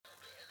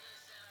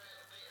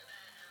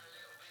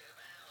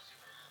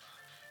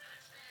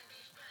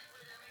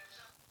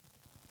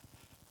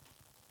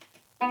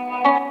Good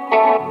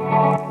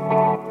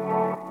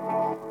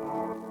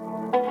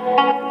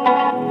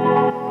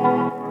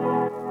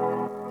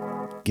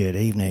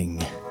evening,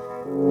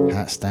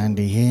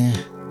 HatStandy here.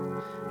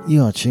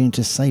 You are tuned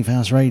to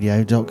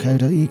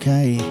safehouseradio.co.uk.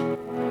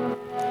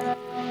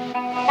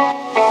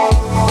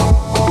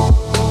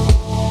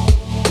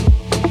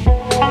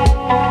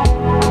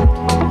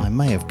 I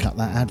may have cut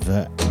that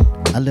advert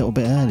a little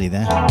bit early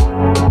there.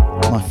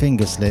 My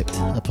finger slipped,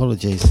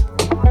 apologies.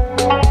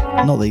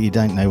 Not that you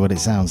don't know what it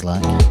sounds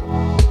like.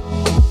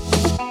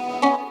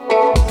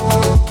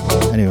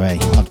 Anyway,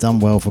 I've done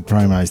well for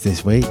promos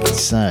this week,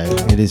 so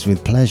it is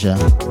with pleasure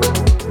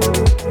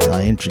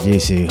I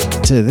introduce you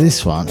to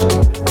this one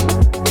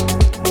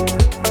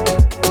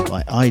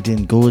by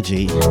Idin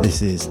Gorji.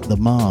 This is The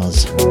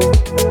Mars.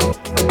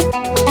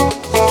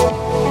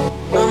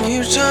 I'm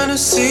here trying to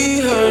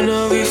see her,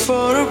 now we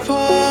far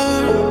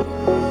apart.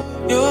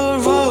 Your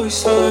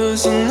voice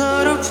was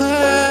another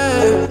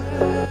play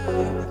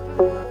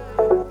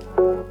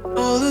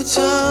all the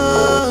time.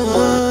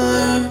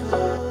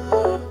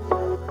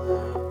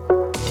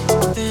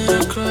 Then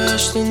I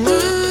crashed the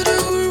night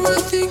over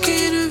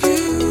thinking of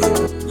you.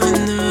 I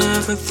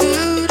never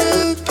thought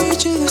I'd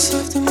picture this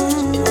off the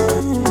moon.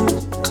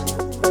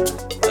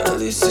 At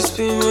least it's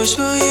been much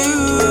for you.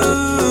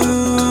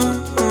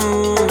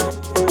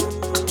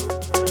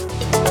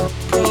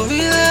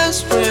 Probably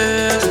last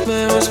breath,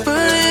 man was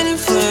burning in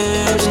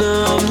flames.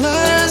 Now I'm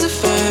light as a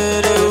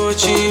feather,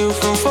 watching you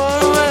from far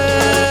away.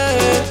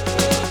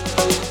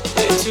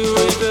 Day to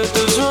wait, but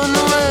those run away.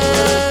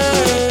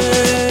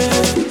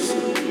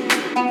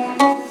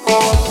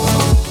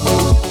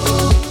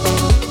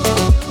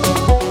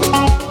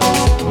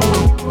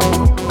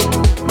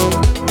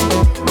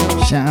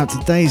 Shout out to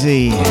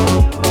Daisy.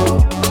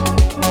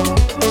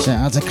 Shout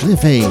out to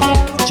Cliffy,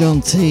 John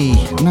T,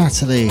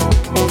 Natalie,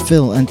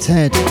 Phil and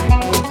Ted,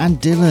 and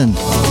Dylan.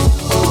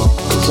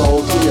 It's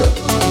all clear.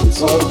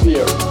 It's all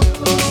clear.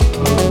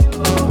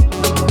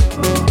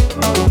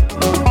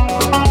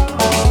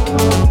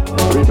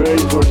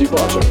 Preparing for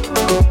departure.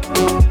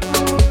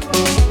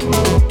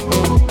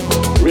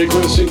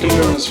 Requesting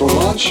clearance for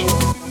launch.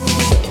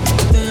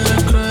 Then I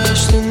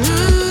crashed the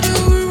night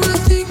over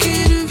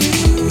thinking of you.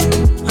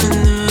 I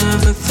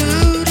never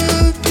thought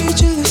I'd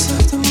picture this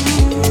off the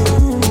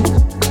moon.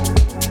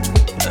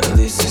 At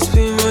least it's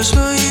been much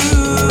for you.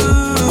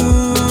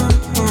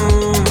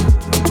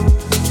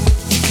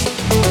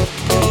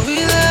 Probably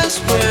last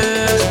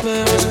breath,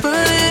 man was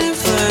burning in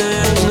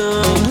flames.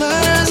 Now I'm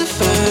light as a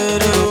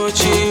feather,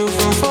 watching you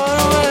from far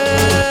away.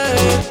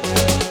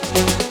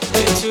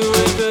 Day to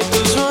wait, but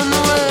those run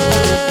away.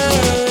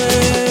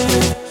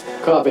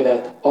 Copy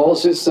that. All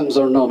systems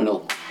are nominal.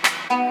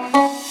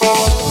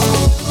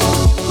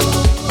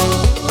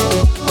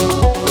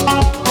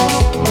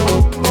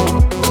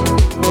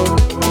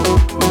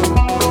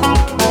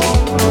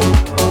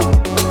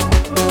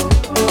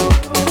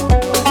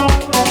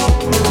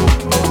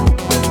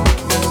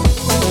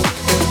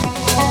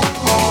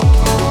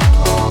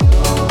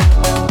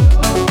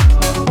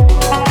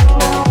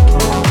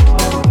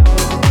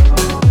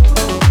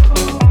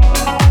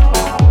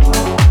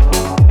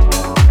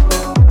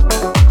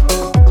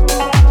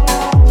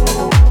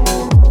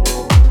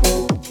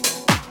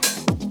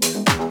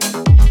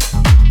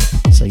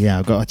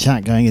 I've got a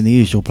chat going in the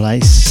usual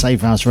place,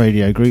 Safehouse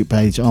Radio group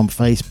page on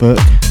Facebook,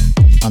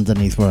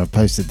 underneath where I've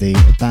posted the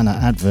banner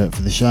advert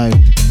for the show.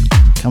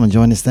 Come and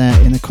join us there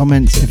in the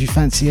comments if you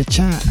fancy a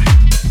chat.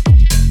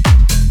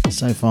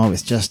 So far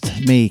it's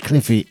just me,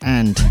 Cliffy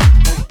and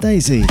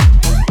Daisy.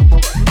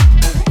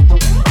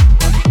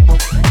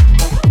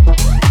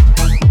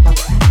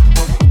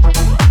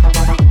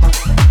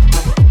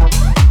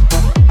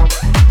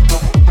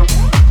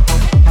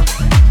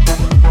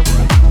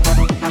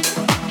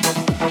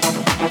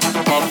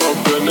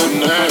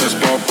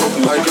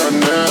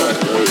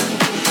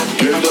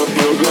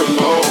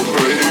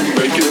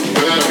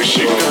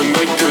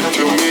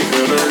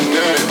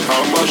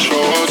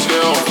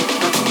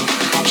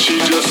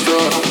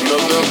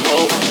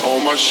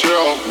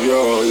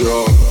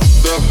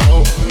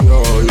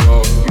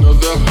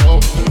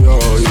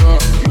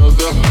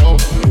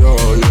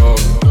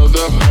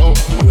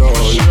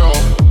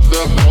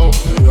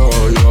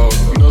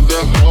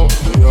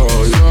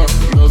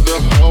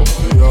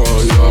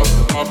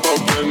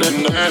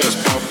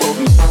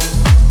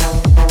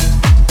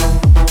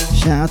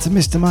 Shout out to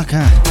Mr.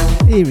 Mucker.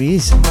 Here he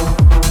is.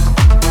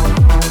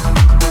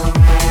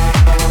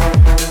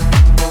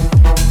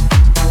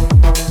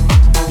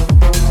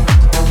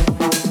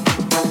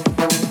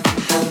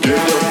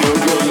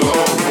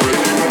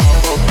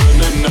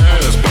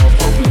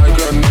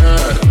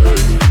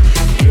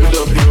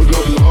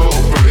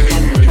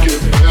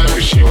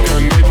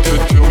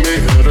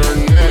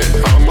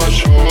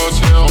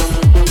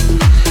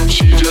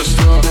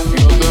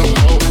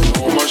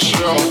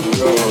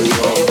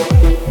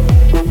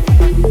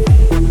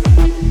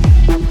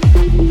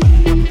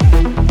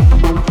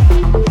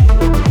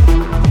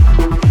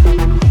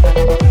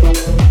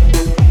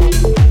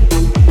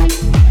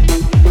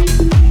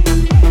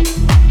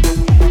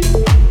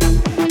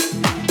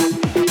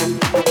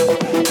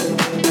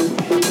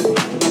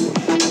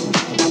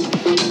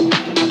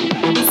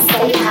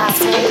 Safehouse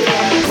Radio.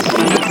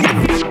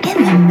 In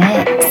the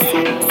mix.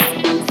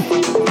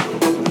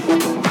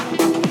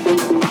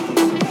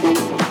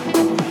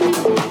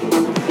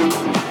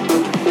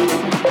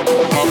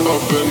 Pop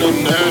up in the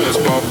nest,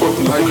 pop up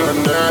like a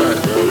gnat.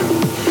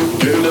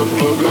 Get a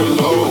plug of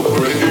low,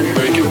 bring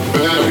make it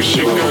back.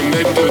 She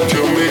connected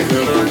to me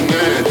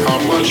internet.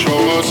 I'ma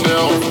show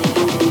herself.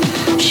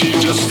 She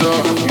just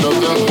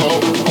another hoe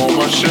on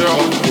my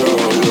shelf. Yo.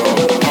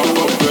 Pop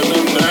up in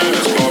the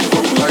nest, pop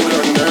up like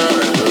a gnat.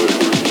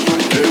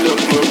 Get a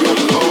plug of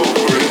low,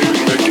 bring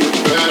make it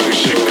back.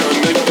 She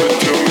connected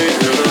to me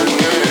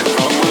internet.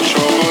 I'ma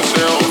show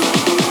herself.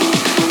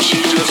 She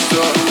just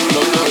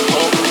another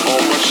hoe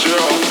on my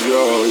shelf.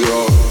 Yo.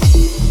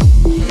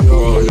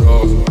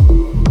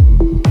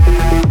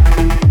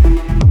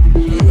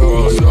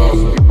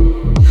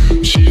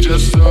 She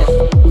just the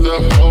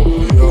hoe,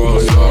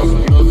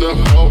 another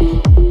hoe,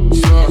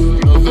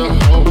 another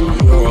hoe,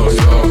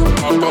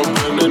 pop up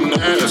in the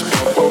nest,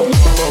 pop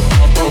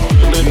up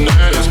in the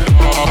nest,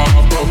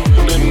 pop up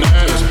in the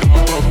nest,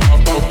 pop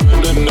up in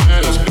the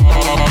nest, pop up in the nest,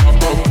 pop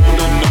up in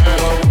the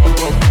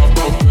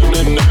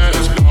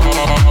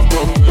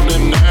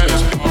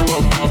nest, pop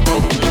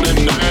up in the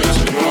nest,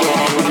 pop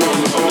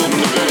up in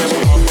the nest,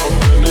 pop up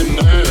in the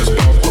nest,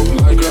 pop up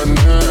like a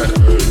gnat.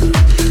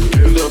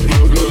 Get the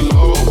plug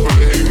low,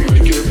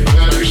 make it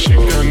back. She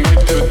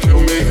connected to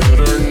me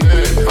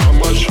internet.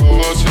 I'ma show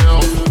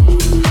herself.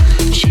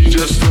 She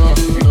just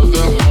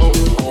another hoe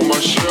on my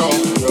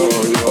shelf. Yo.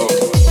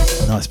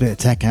 Nice bit of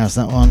tech house,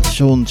 that one.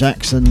 Shawn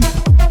Jackson,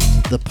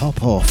 The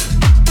Pop Off.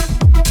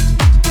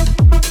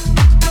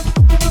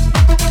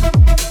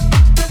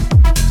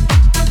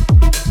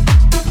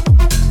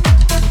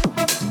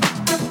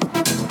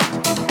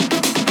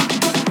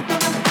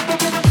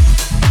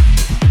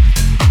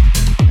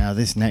 Now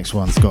this next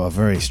one's got a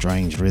very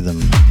strange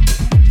rhythm,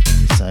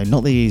 so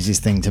not the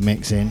easiest thing to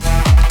mix in,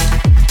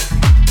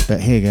 but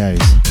here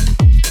goes.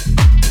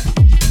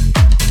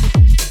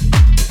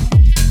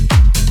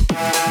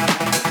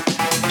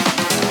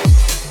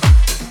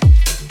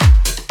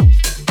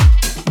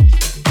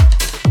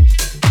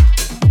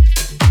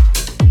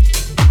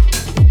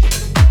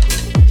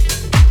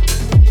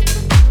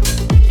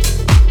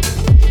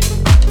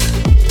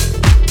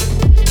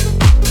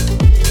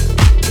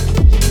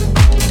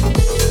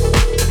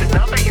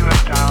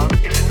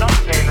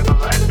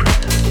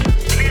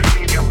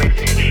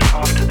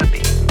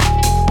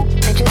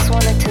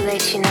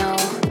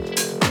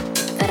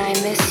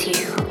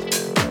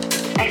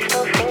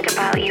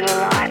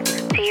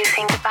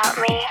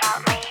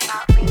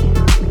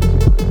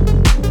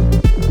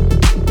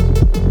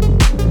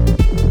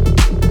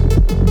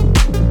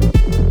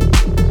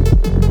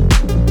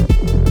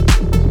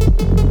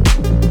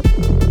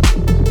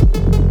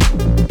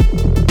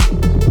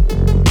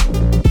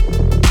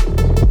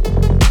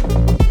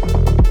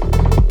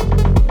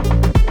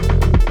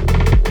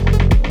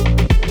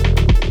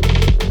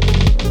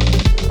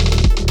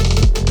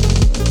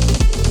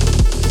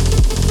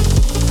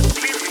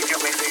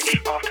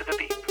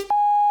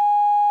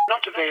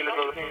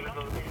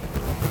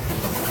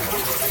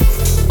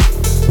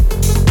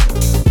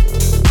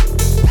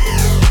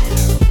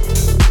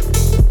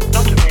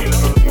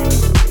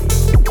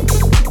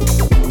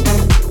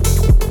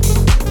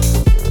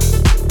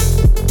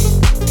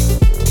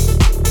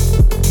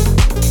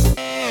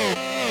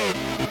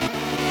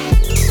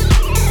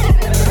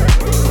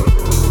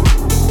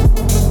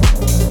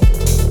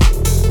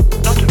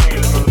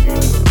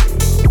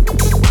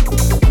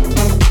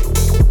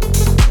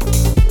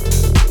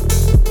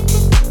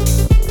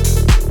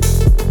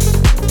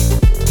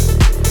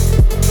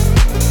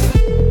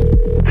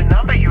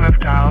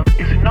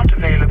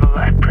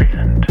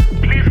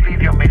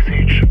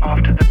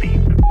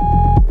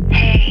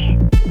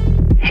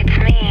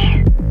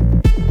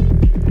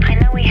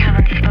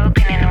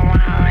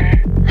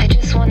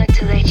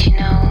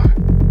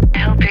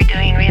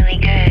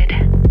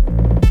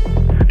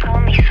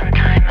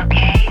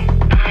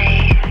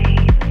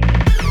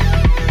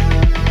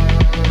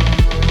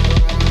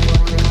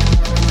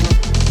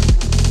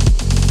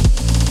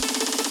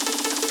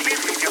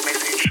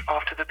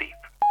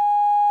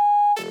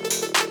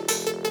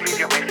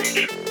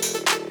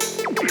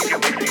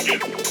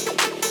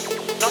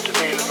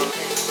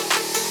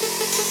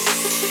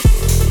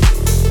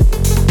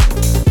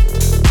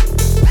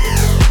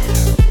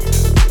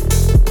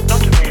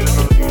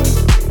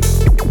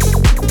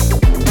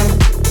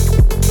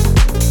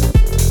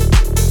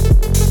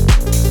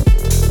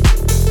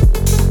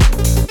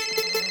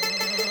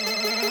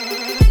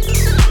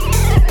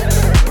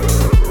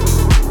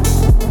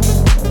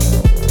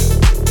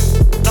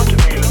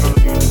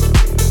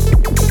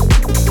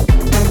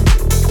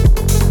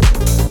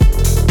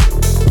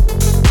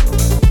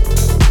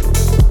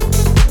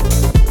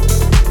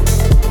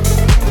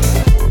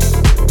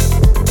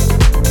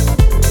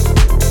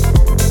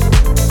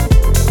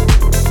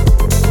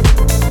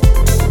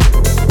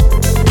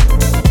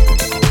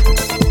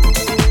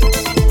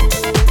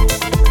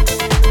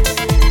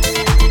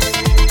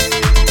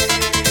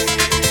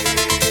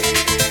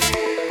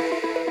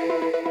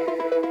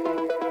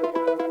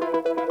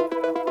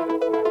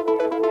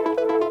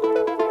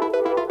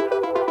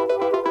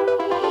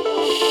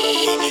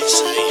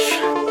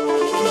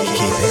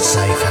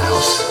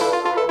 Safehouse.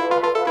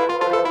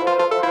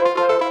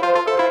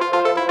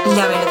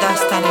 La verdad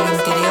está en el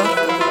interior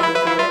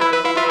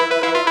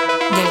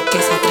del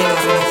que se atreve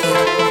a renacer.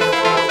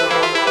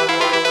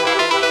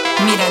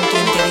 Mira en tu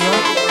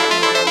interior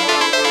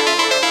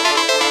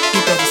y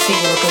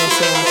persigue lo que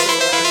deseas.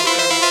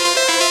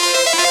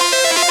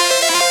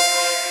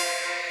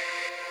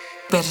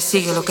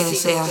 Persigue lo que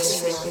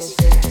deseas.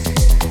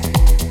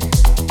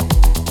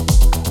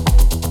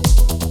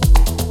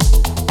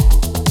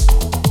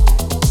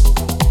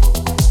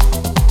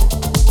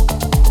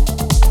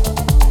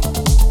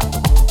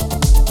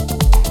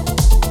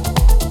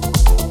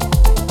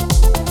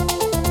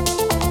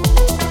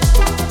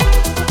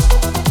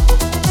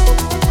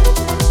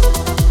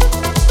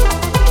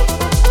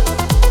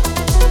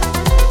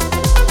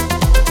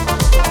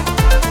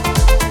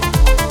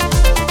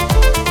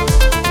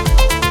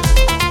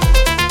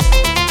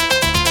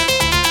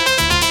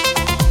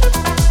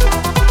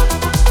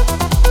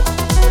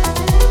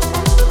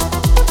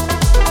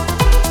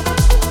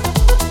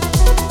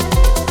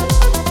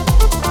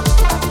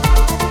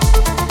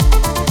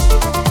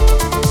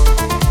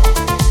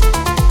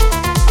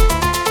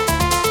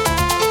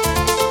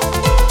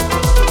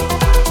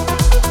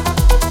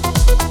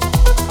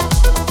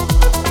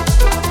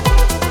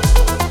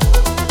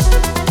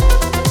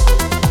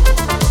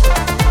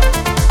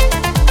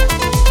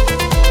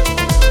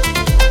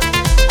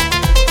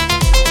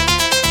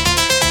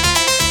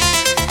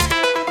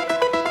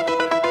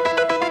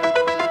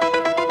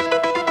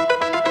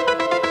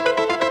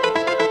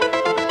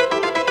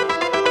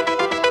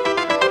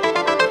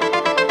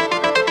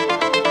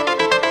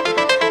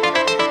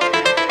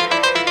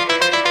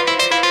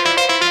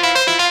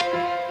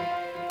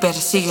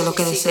 Persigue lo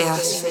que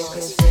deseas.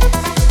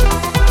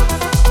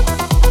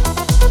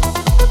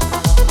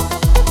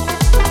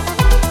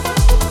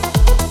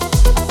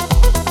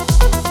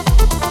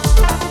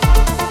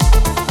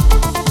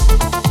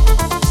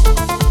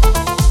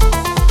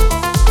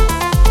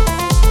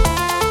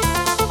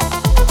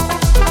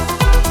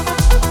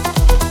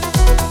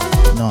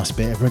 Nice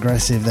bit of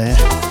progressive there.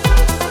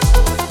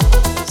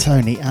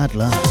 Tony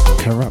Adler,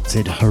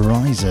 Corrupted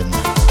Horizon.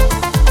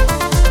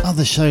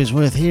 Other shows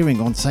worth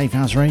hearing on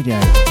Safehouse Radio: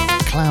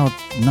 Cloud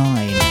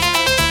 9,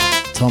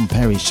 Tom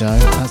Perry Show,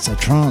 that's a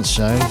trance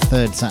show,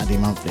 third Saturday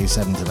monthly,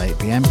 7 till 8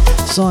 p.m.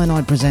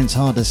 Cyanide presents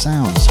Harder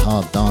Sounds,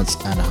 Hard Dance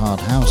and Hard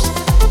House,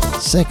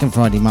 second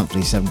Friday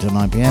monthly, 7 till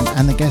 9 p.m.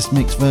 and the guest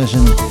mix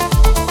version,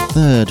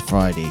 third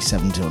Friday,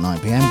 7 till 9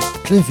 p.m.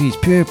 Cliffy's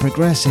Pure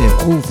Progressive,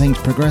 all things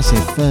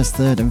progressive, first,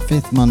 third and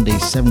fifth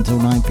Mondays, 7 till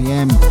 9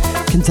 p.m.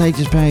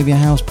 Contagious Behaviour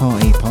House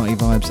Party, Party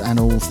Vibes and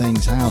all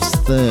things house,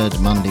 third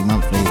Monday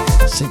monthly,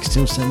 6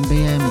 till 7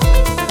 p.m.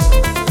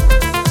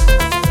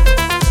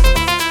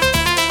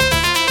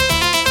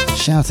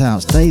 Shout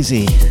outs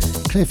Daisy,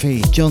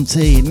 Cliffy, John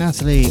T,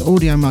 Natalie,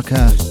 Audio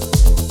Mucker,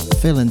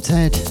 Phil and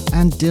Ted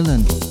and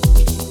Dylan.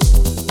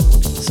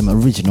 Some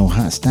original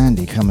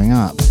HatStandy coming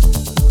up.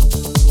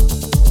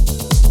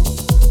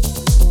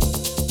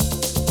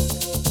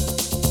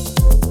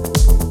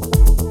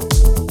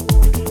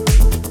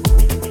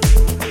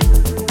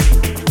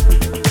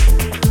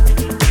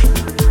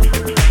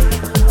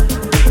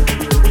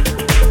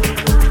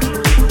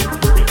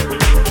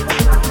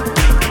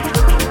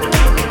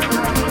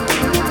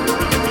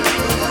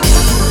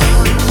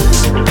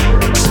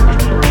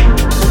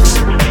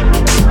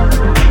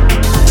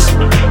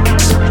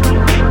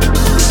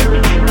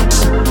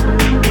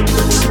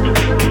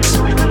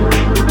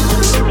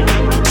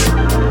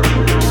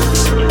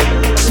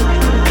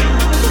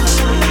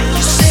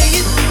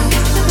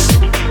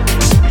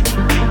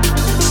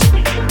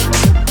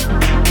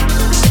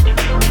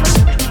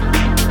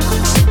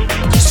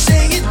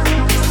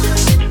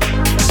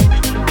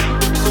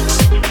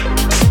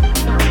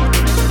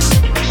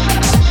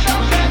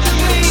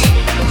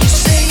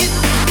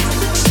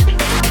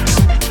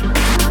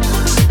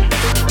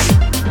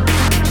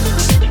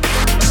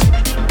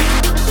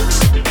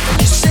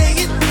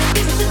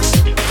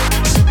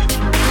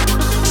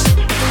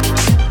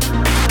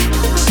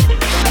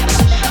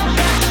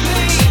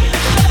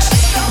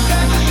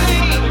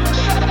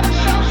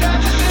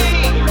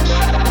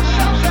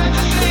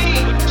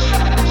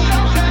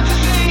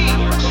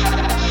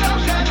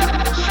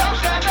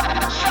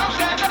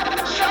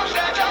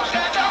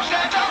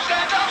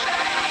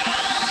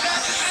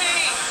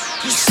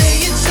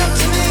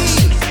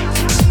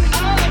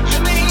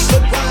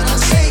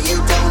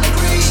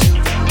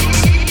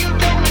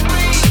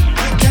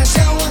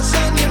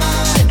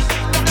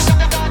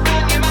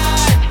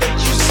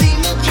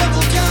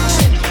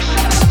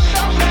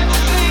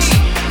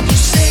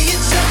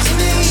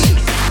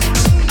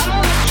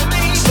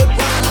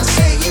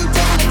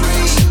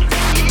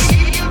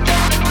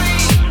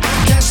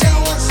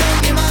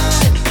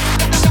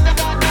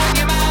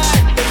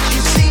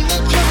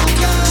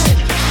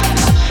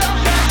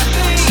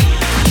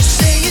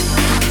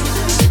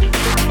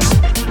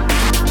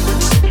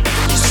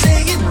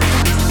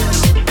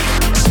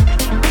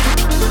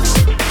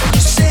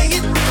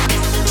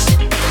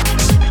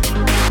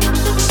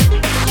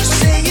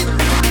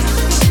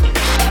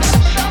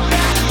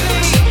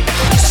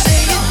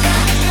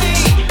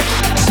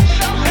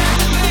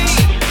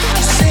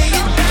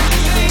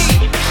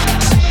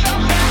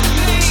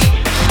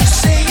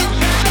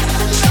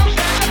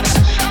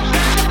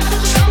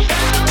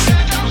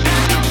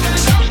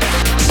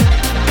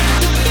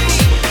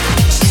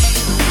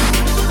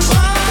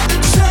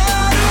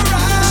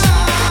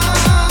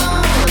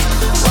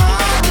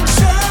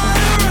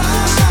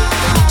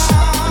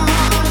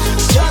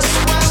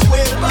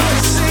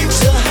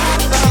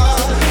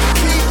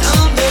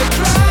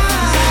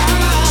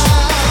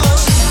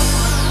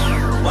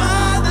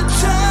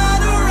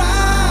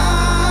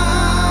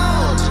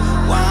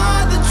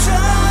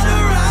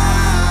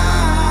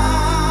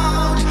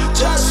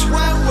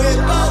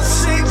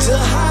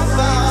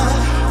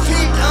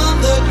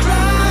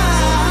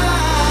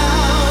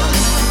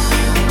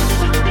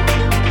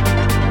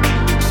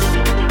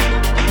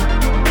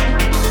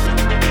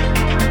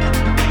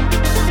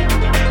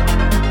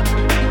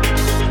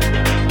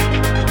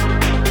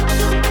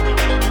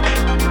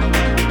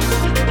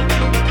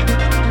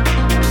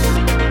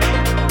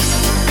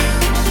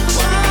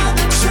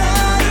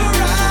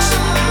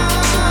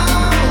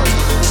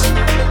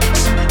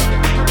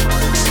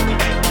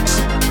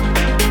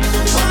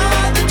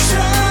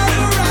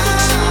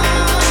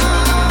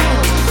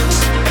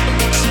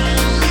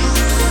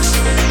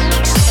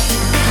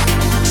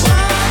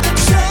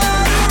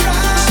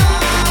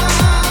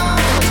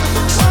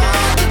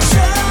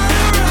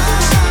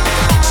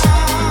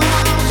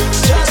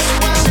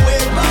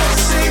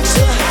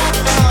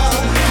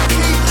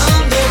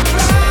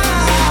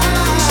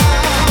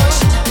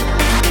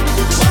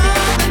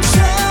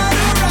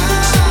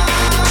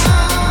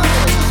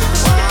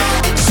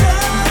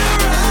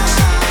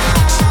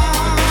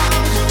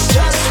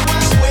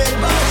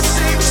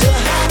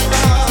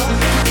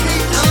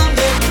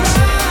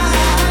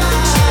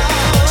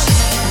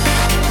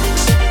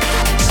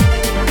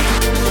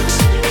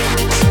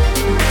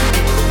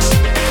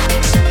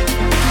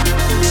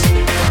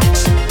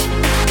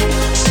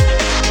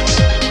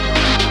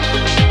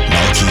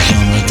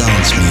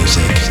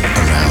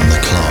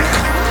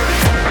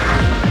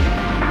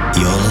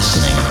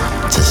 listening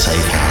to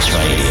Safehouse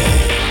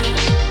Radio.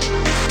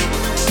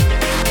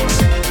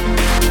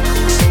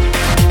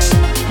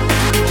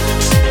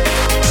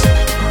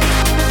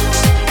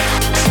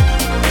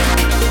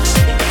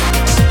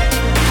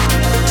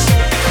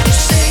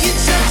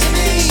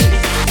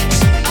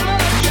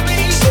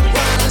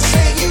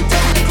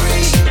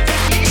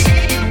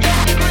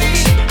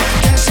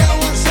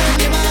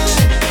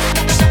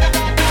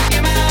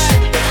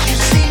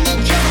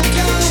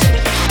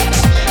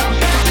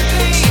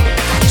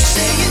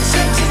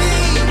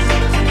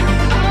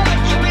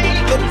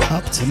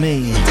 To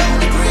me,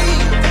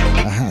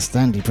 a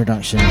HatStandy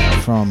production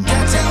from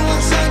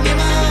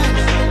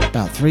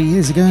about 3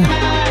 years ago.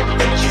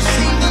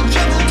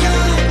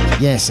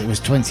 Yes, it was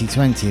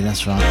 2020,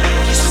 that's right.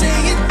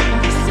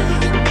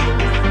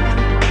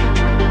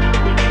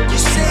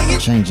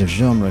 Change of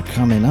genre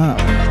coming up.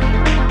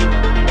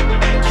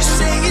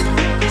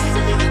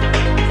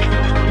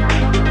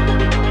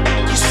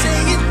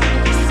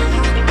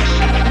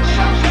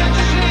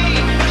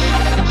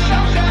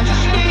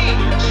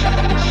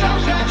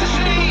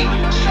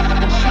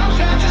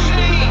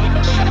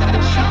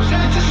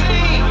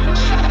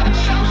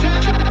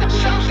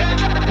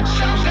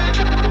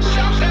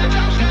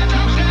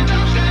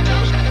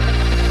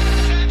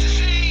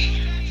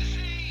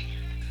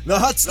 No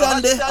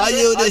HatStandy, I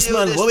you this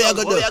man. What we are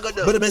gonna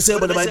do? But I say,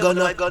 but my gun,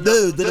 do my gun, do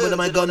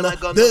my gun, do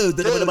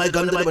my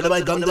gun,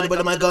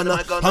 do my gun.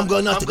 I'm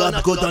gonna have to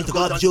go down to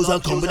God shoes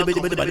and come with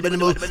the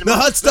move. No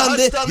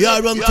HatStandy, you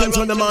are run things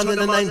from the man in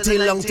the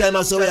 19 long time.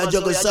 I saw we are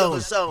juggle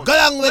sound. Go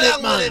along with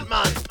it, man.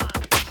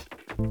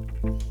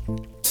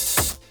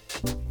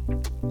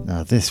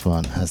 Now this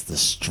one has the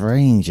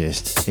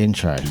strangest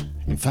intro.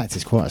 In fact,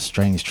 it's quite a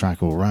strange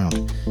track all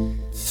round,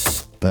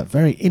 but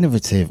very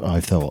innovative, I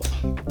thought.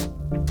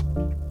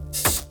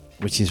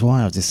 Which is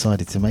why I've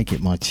decided to make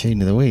it my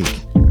tune of the week.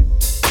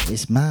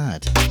 It's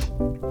mad.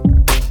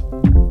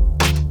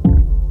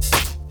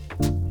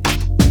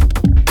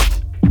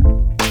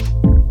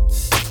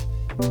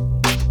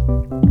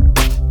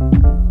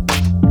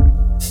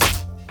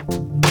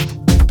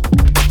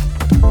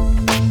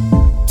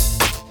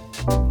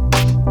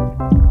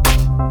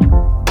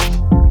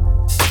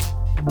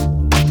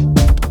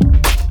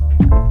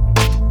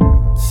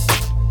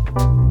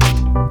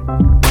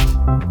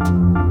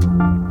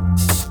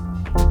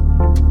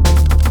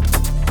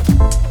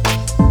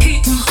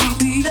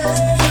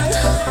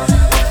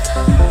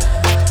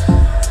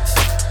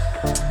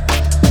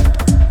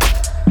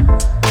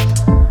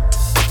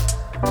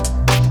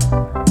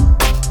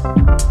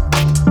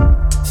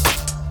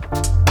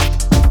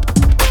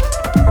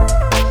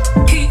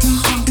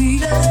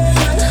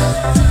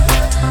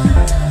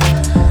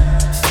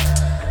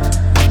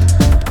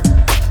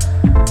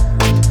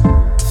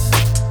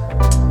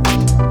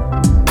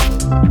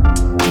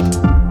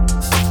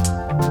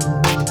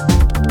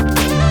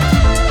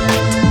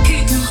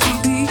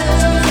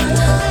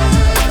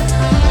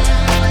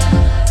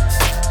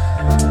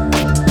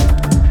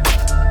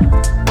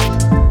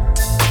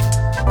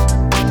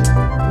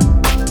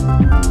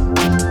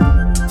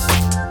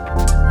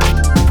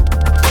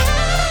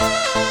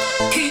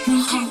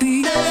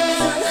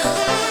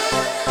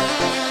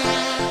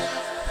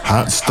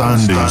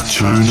 HatStandy's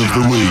Tune of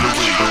the Week.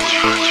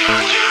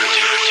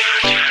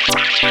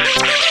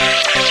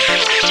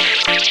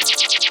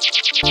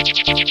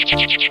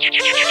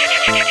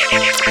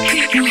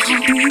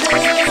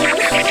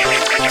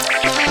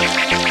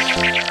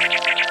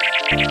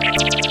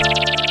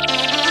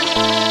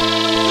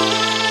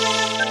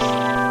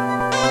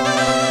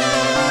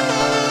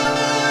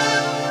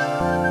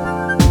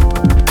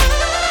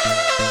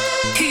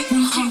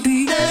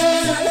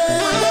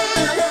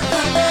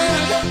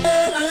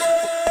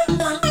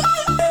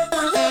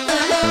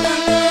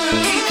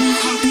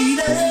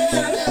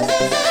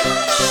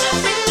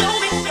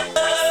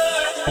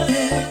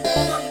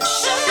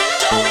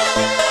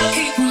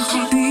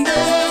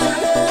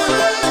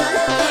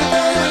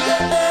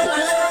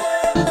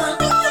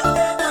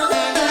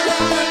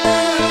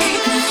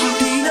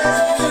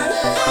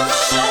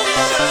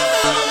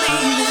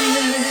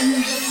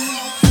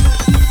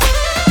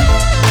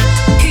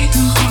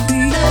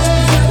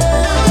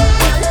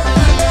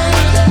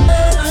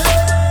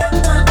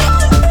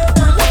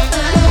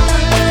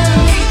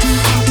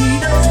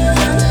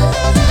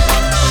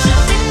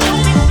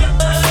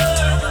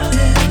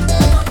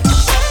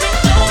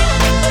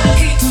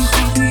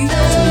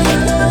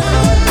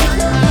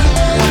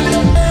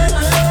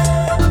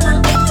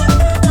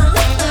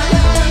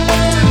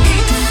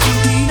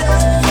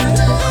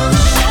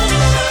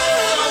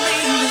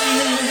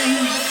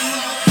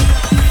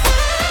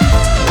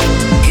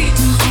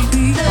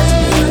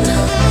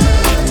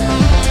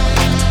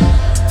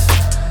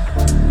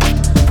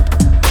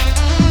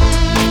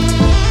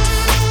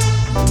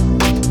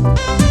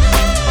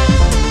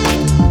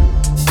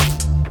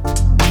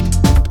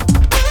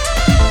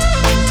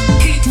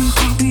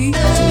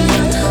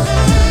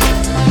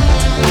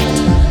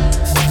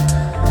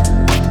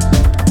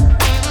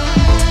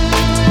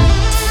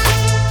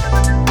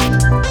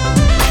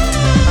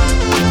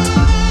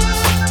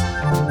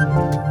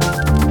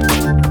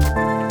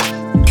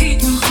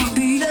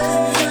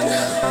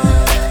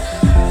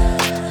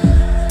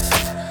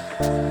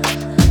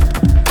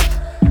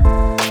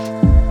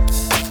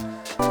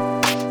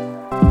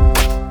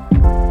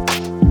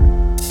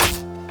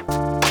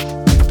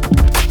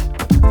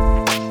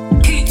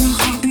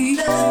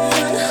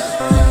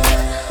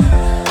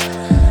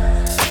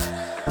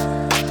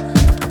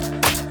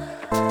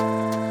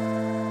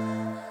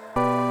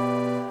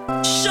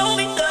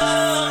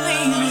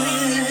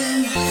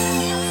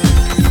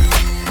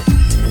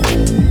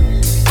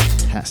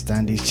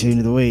 HatStandy's Tune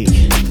of the Week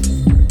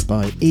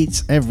by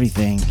Eats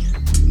Everything.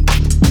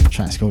 The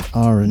track's called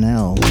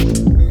R&L.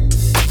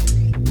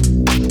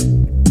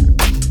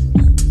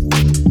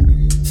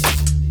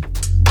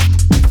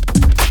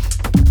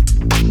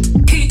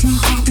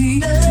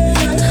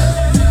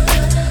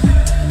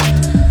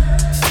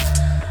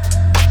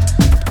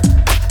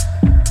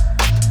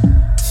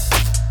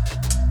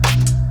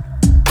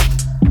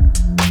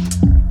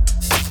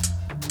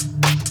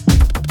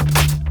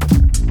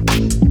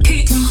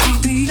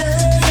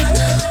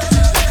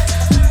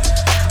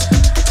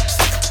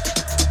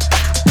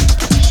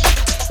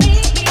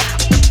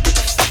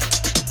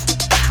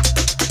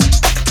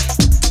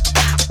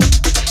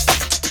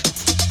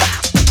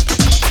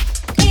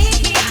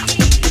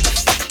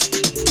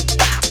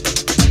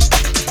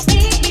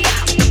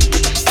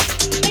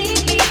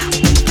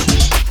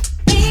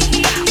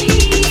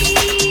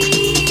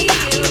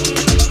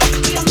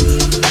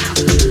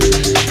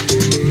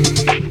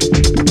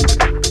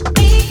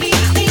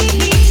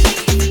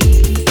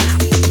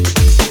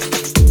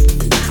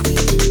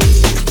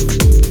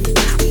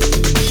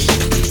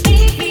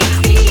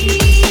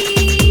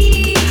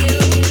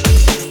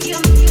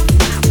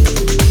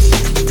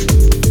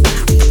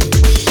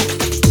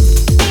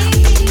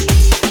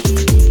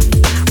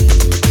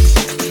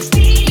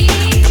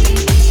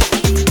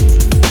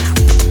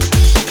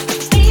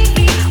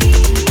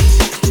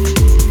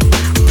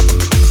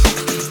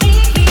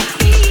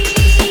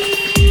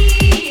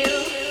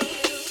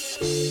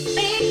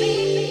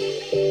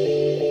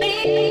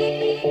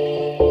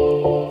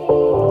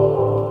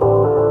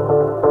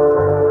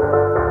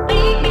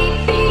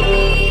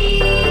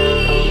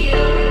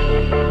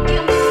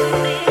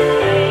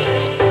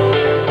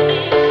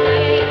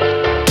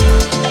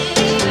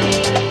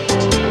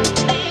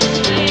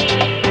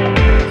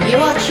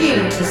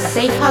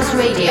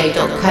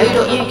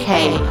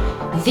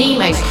 safehouseradio.co.uk, the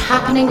most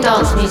happening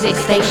dance music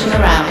station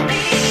around.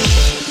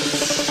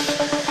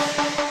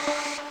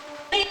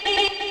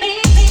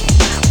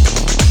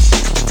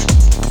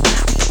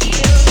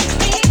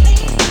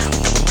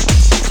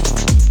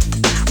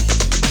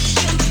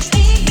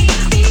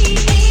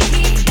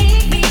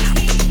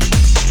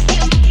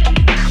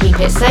 Keep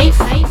it safe,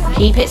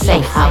 keep it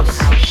Safehouse.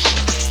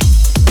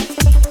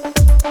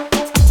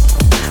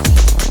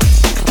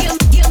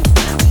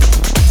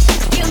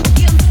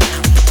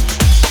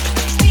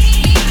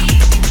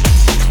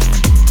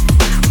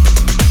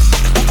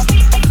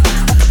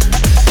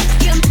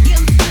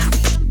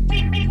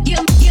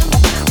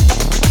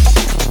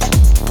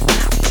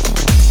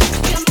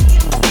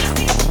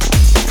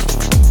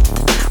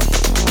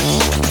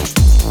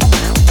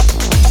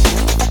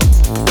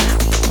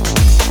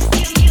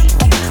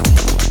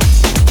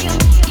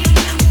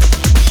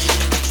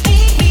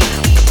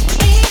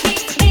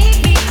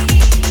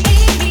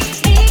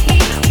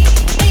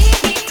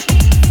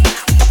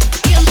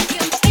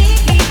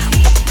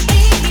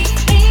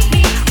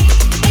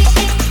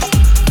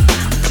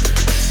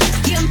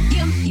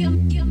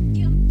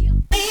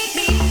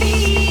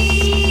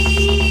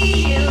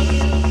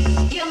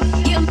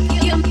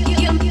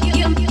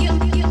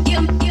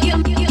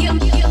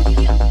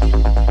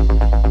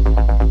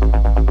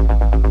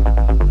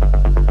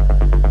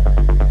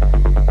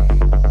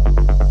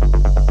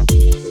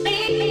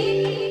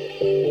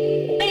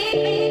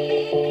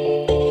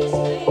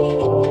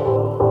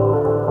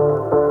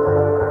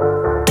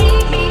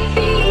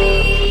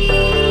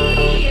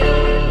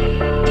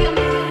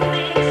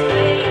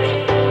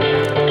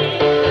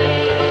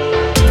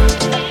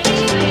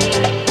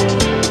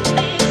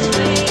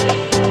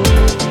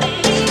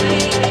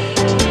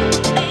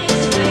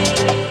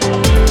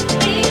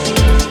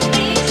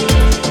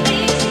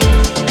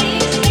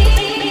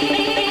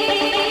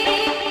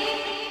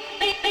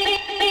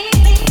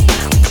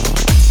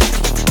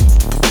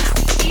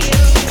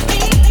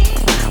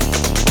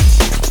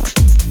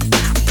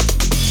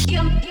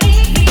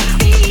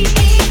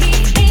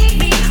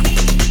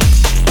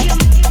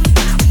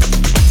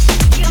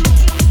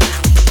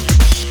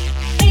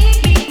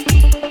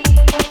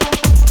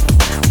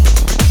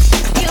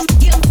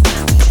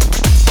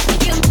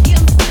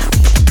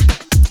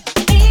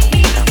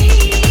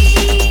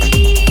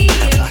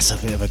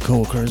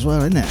 As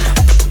well, isn't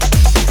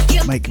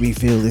it? Make Me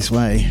Feel This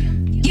Way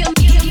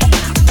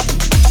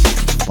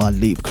by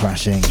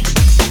Loopcrashing.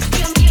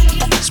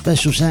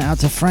 Special shout out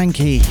to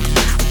Frankie,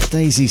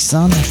 Daisy's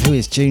son, who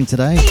is tuned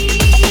today.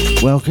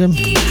 Welcome.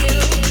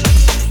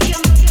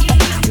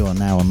 You are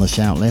now on the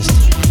shout list.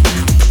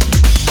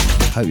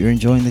 Hope you're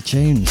enjoying the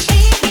tunes.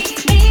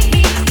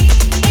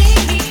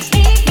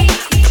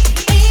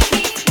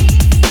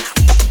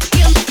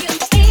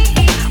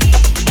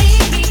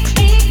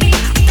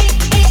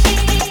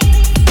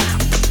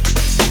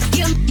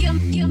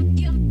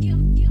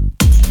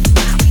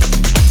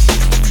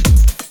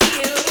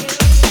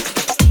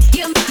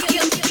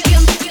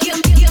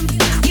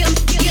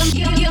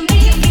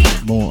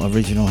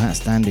 Original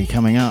HatStandy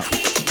coming up.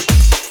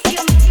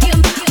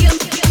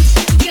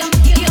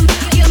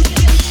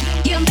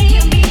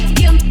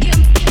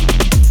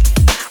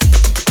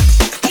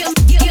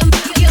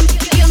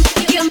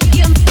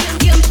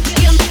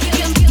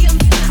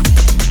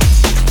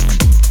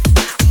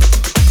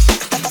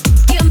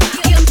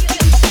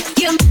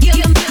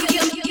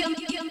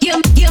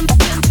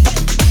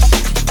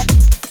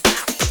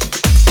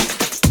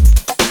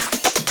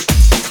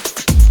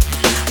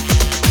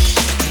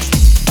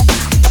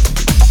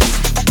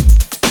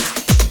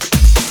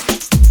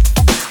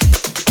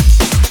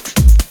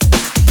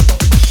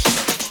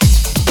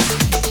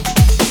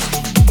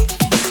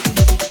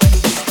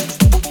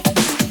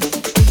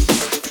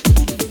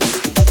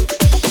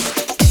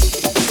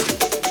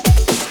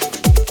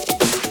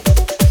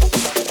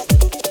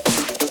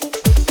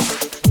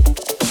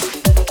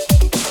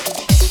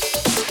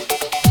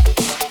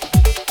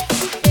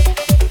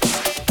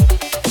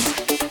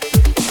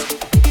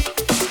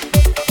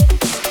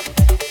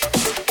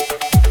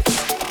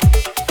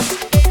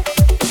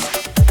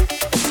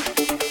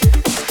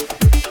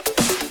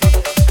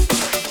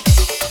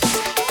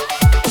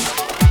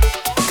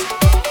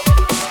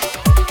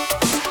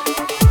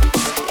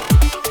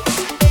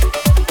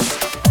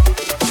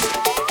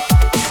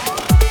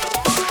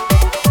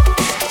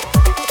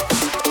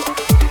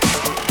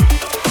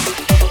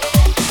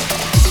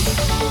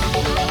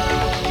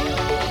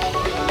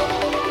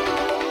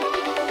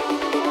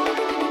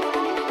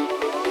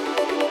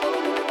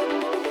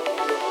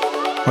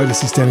 Hi,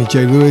 this is Danny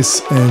J.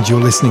 Lewis, and you're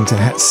listening to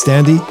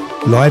HatStandy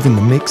live in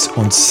the mix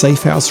on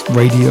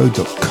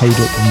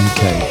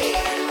safehouseradio.co.uk.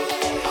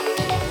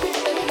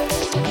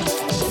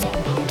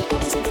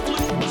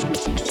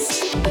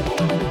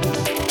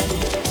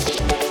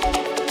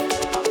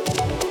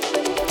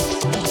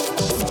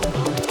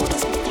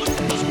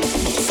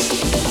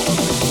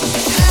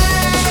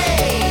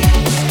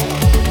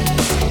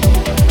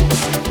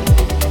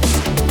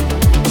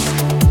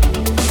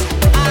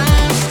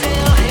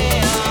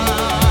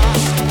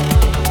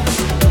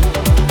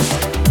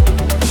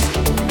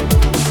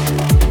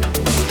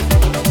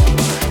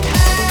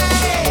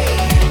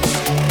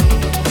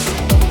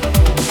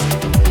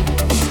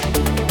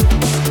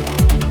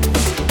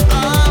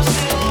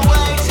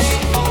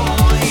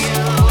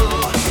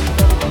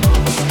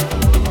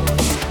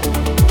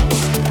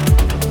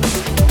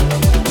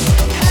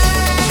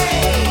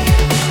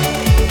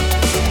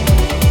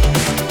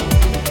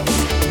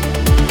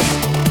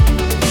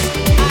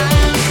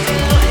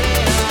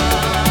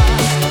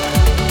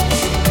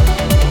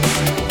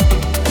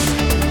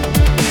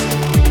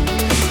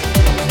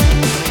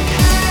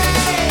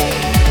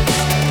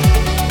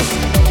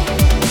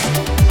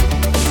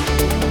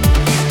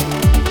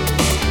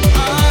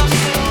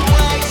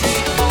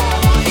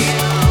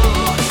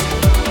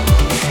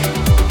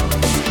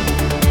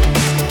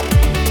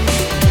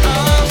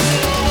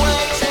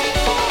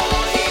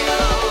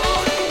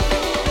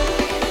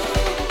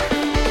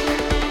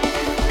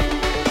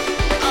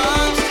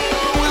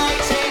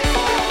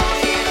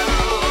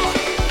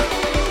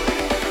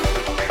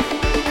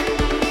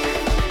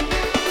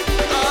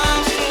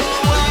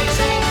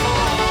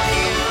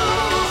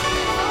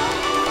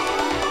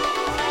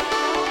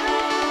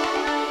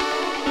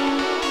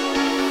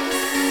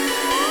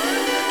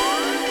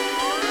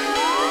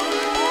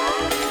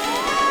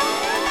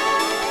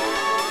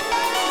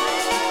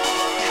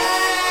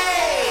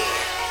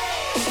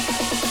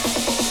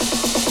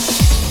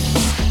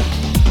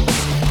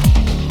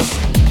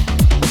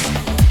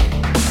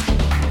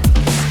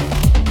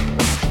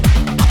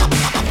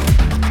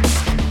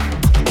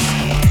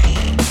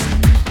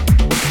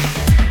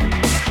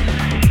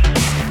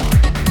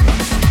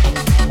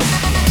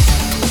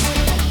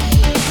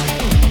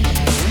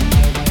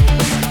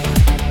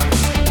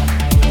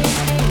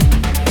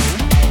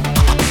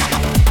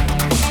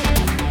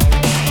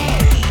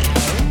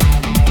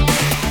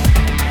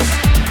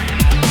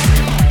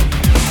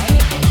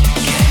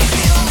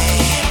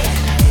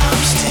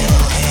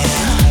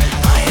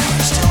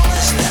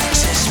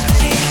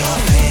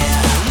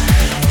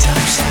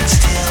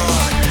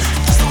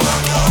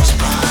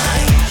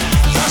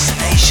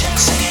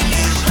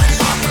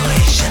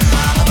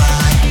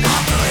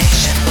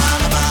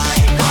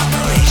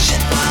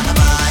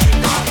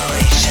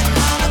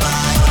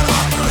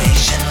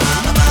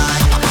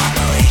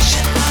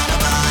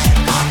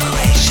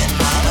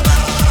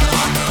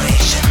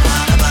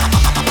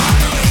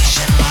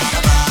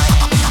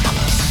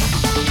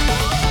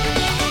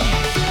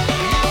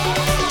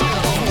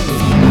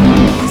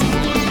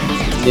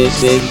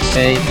 This is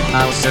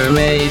Safehouse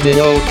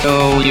Radio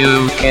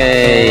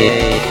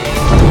UK.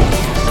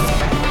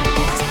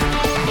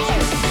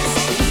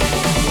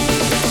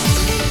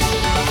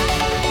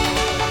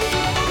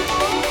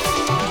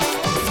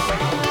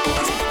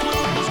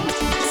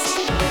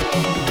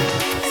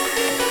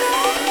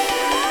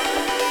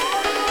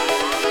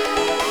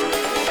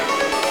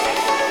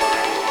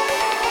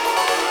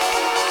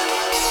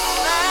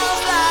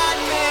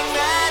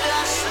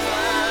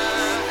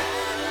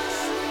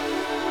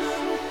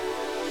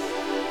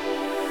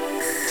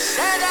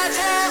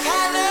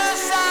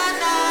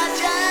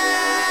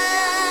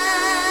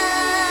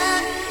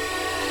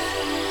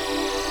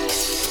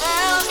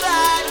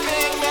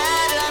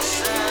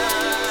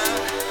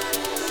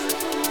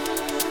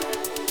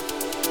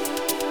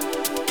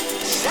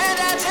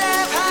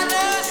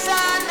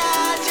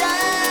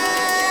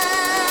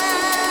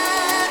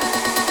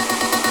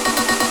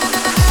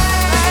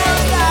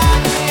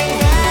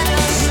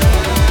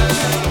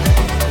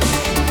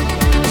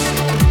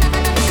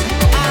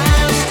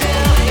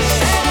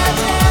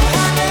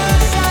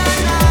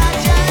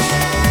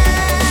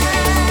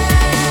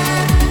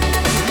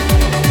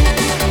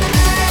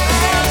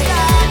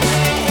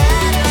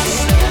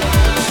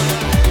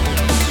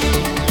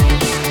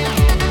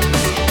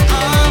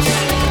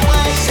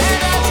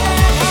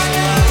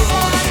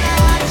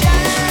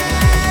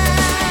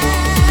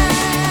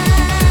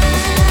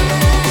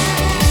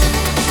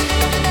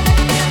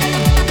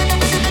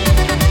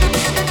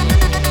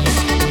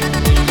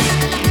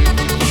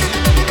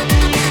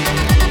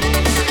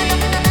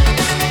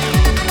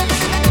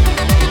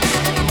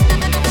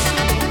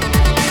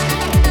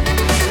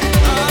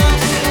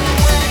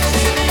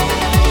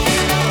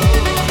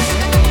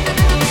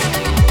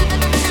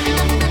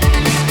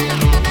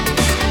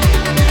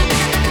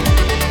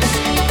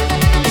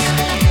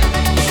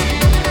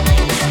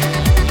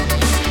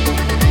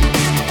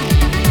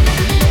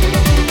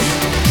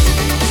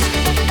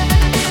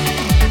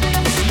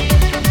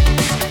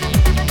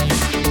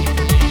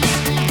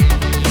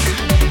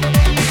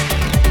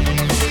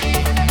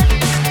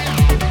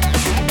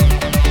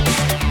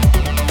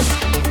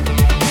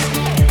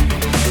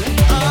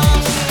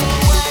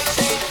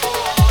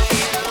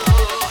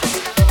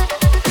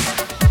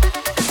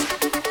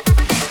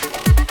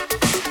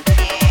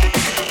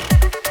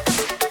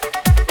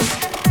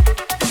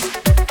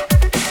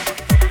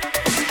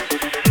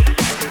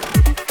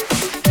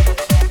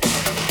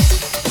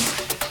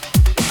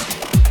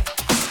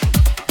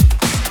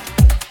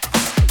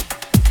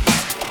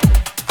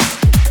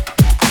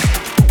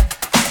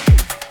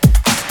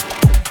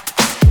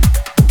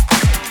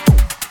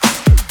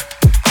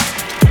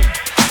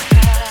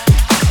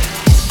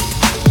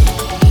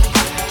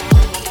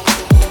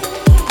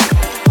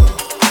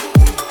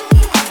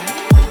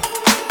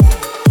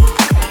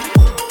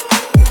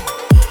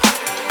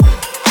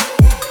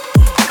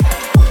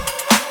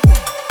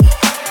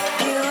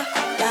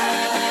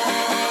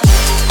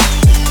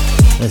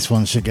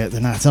 one should get the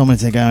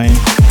natometer going,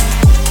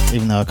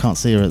 even though I can't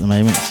see her at the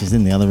moment. She's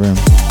in the other room.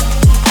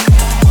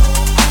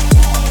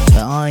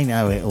 But I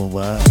know it'll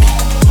work.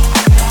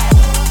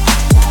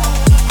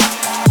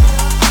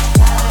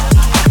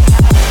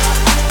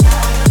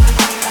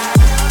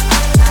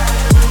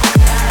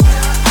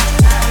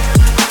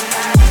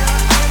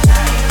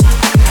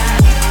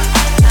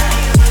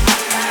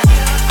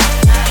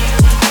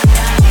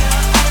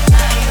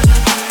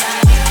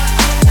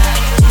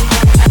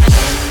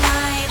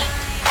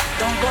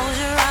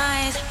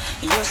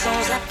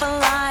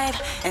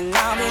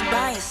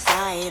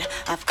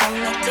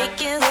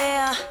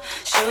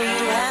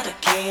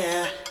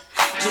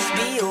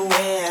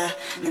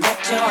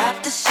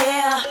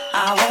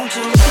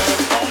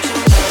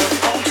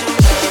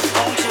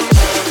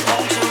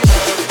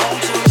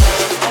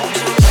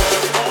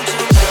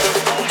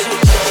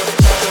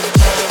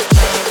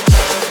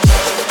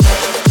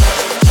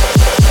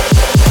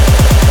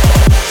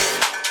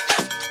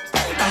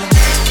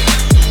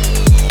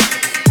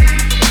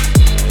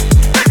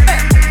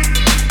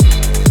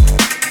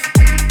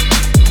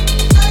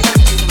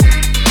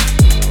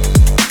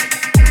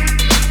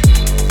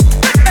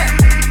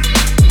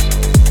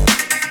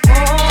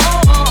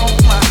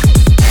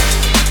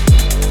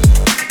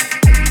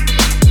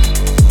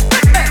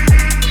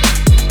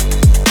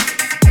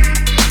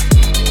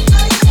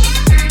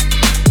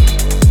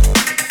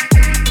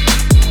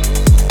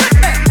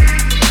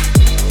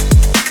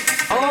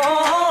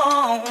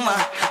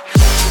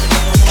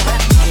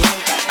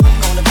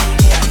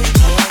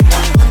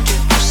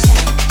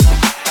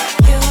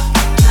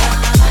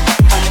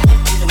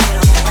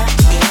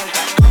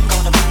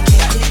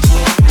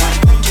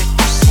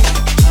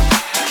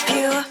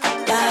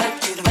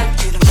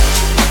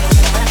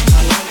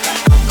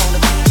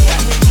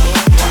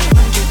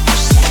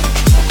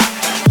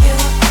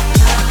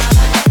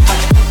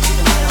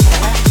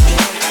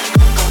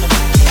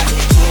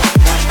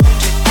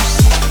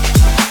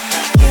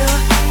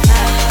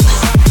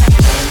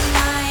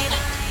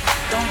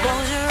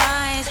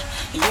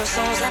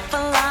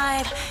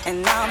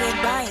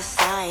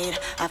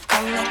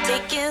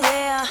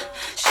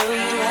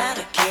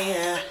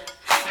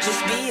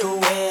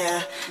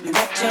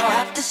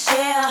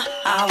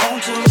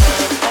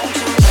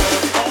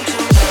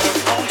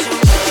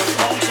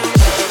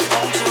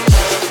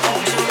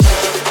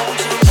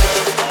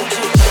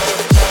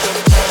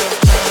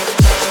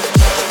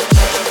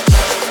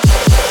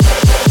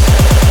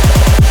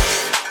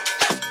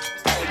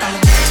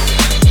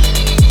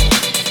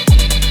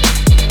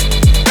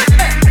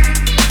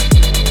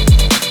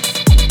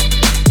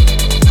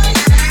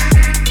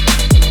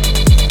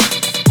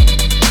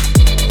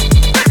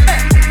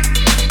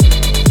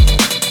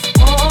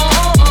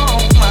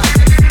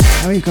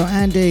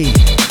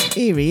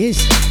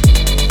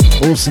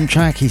 Awesome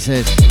track, he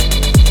says.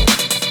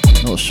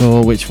 Not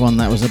sure which one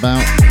that was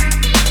about.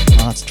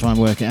 I'll have to try and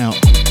work it out.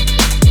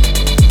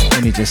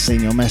 Only just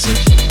seen your message.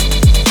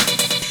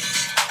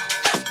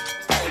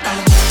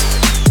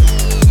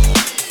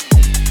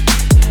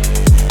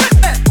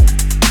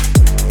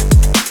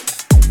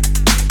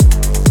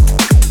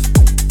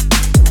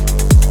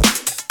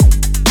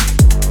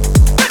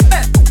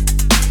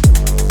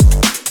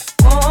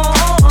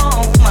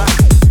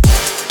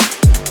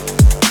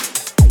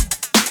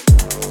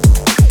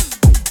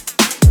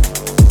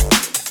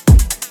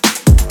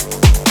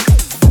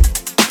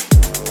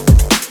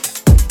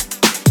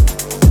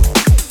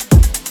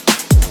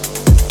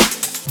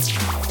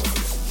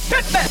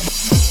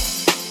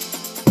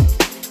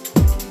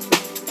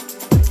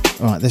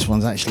 This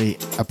one's actually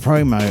a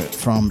promo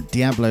from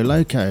Diablo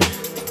Loco,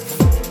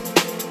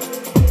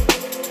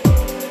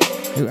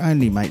 who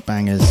only make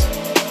bangers.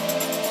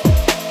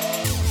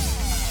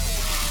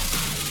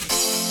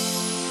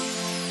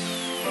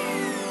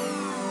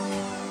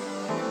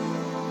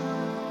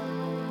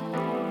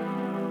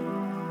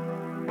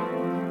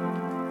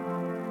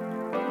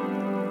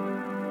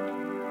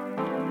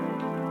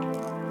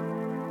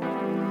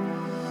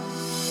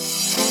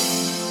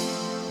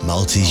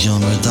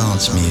 Multi-genre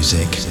dance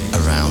music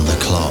around the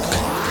clock.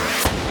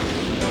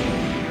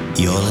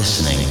 You're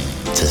listening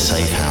to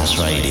Safehouse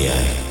Radio.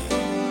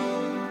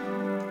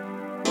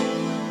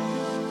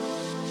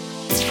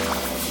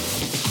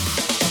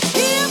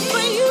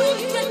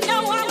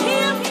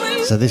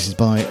 So this is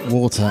by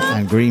WoTeR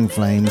and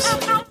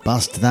GreenFlamez.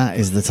 Bust That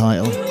is the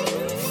title.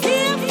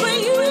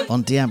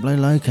 On Diablo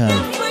Loco.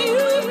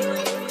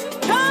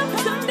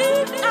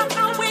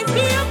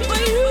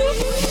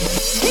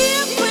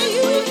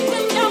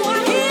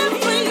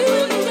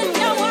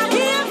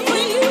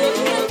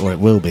 Or it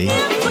will be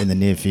in the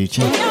near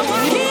future.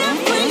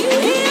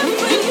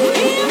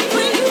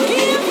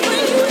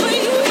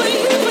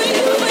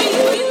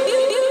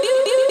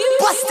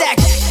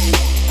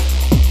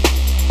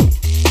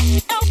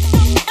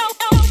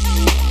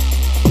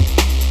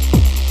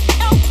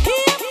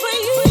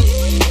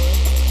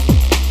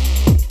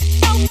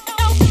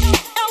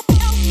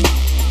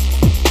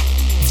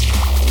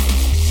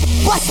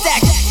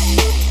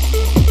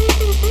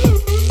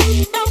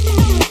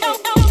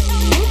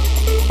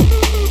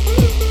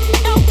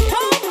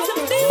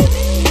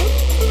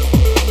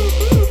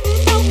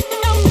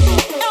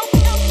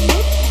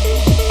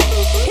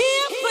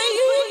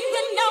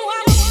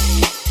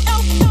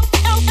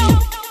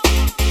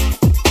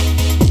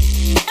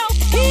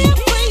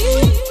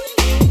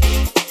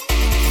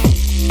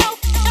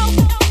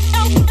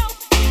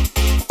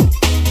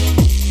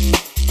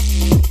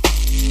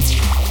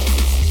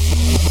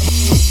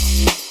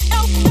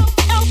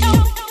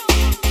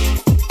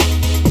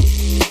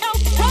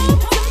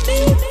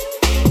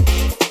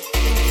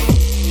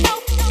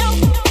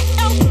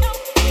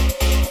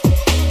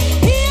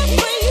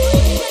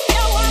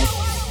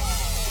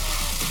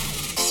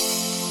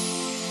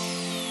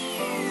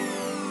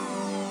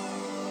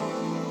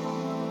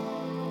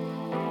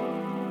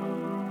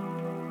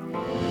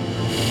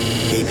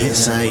 it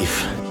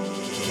safe.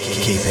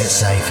 Keep it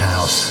safe,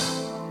 house.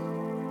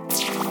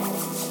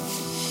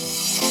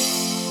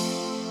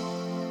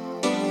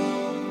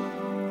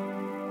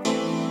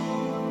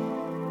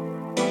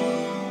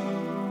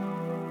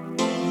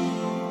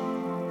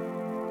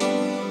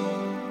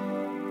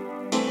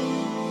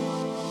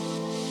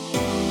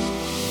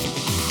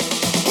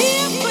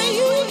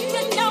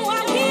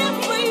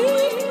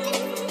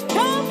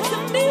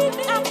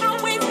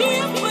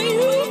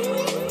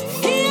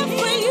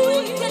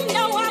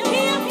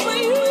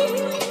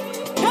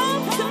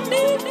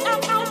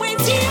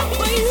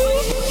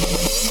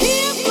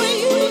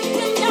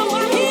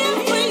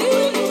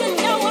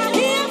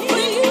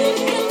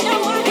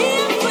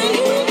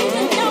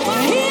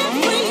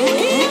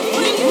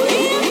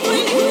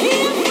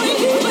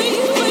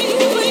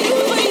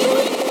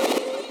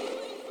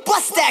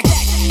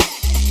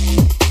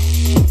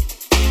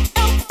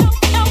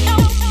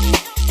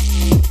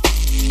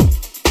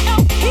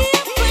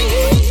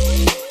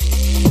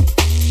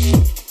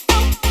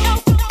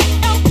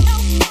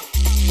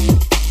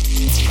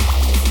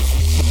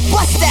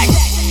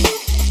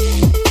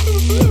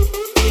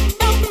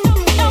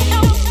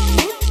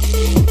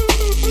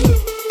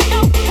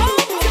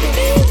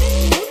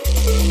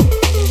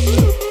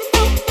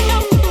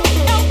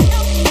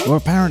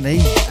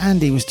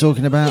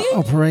 Talking about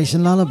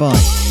Operation Lullaby.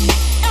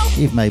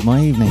 You've made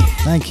my evening.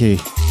 Thank you.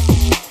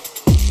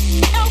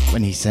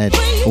 When he said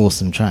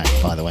awesome track,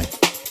 by the way.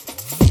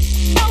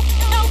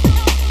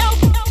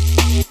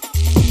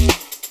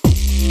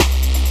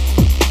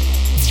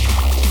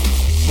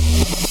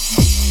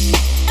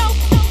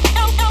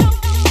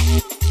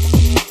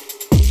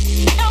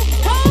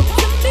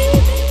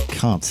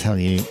 Can't tell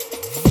you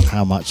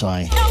how much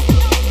I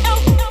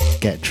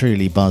get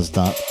truly buzzed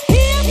up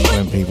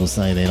when people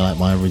say they like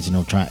my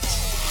original tracks.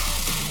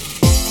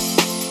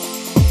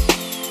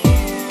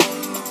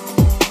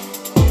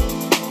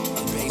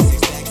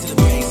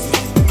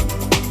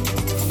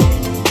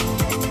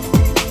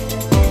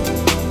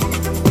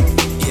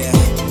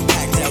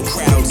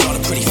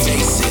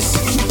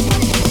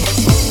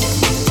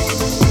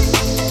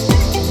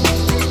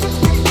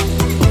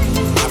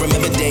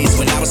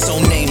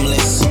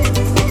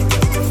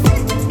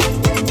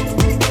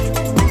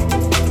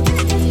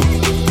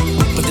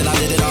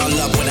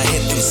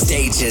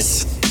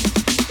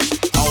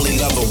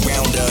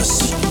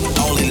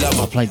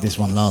 Played this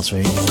one last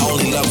week,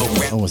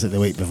 or was it the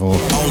week before?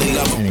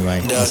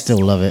 Anyway, I still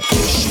love it.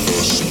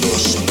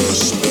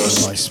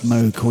 By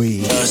Smow.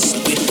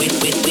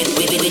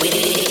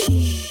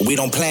 We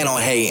don't plan on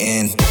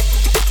hating.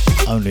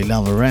 Only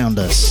love around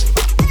us.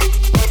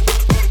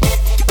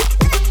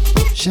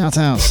 Shout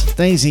outs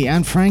Daisy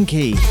and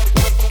Frankie,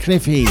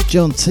 Cliffy,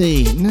 John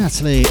T,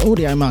 Natalie,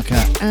 Audio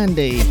Mucker,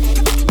 Andy,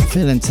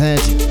 Phil and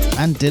Ted,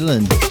 and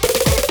Dylan.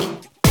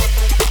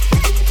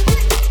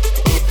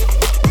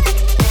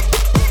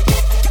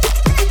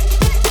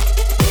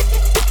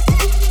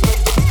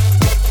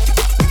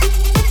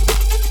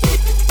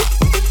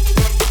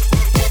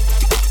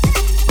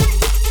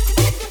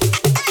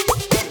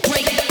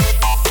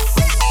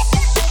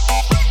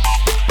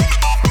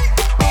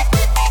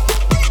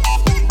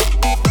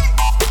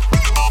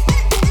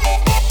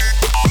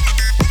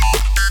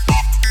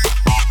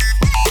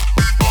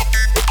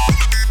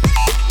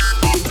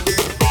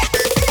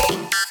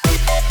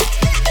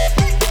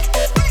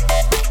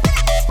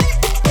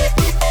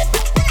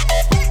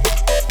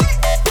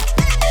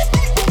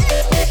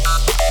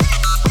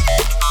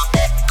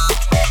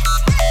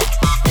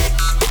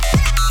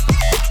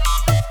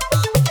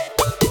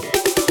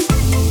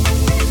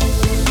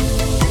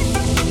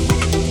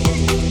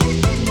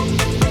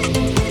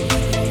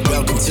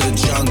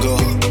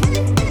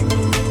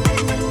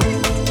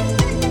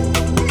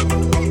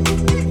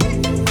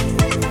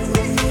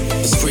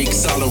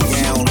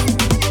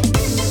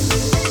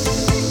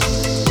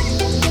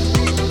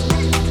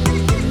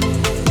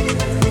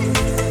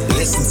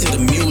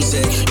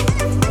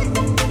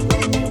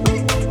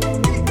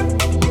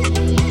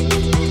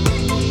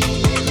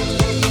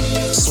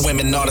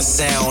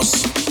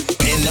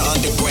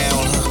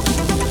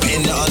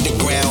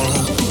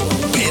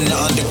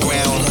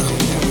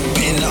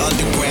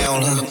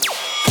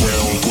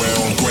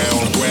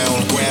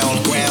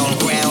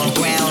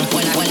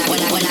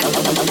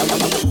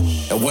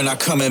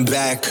 Coming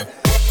back.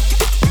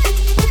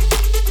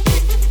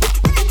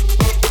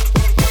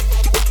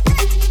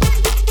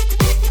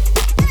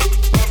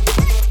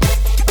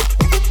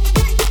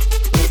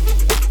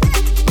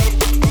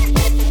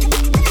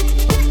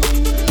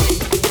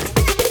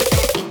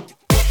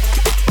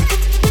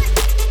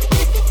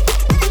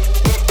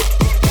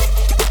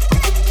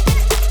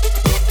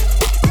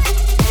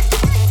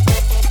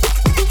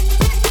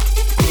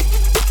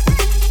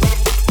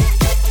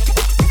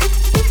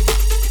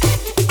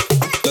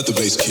 Let the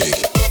bass kick.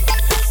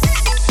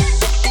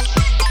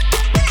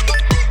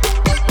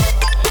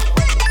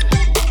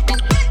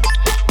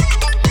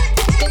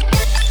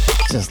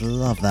 Just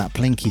love that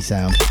plinky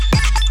sound.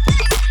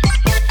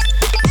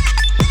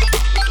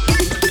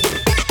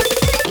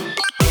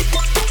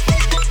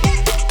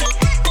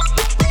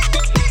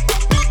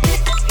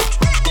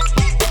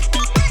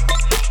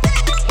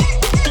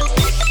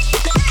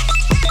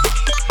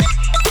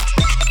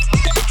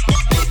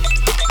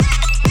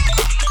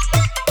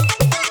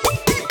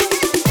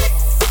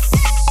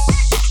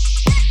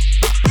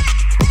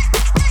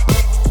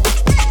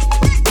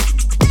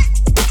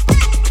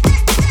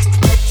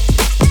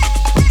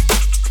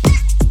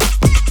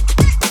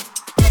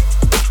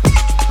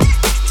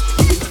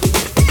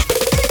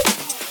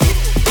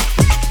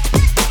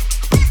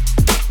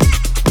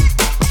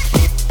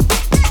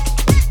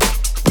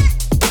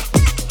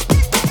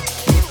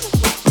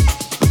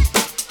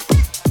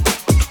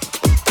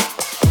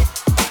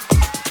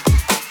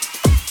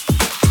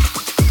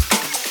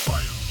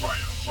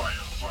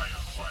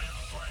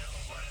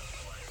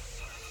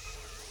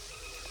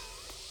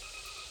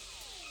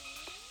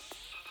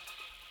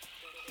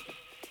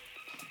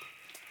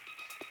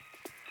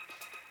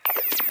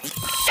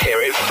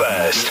 hear it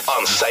first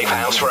on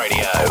Safehouse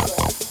Radio.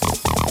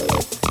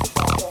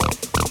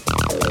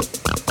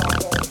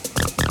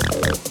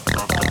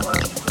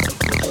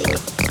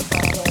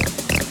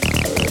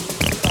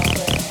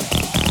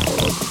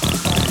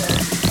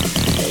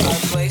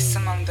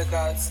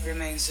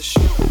 Remains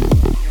assured.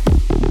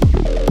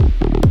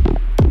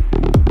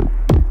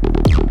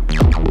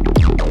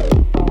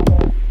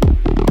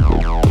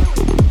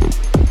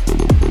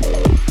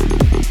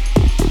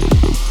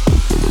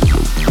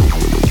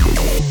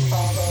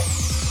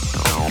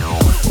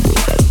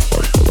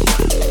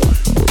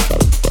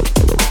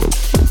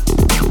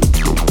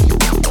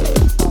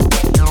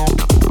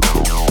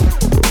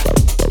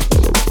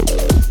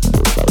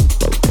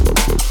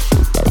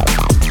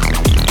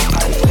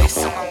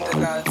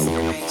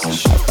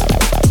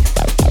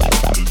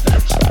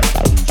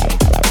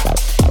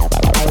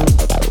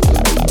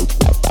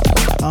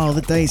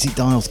 The Daisy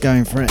Dial's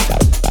going for it.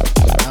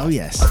 Oh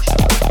yes.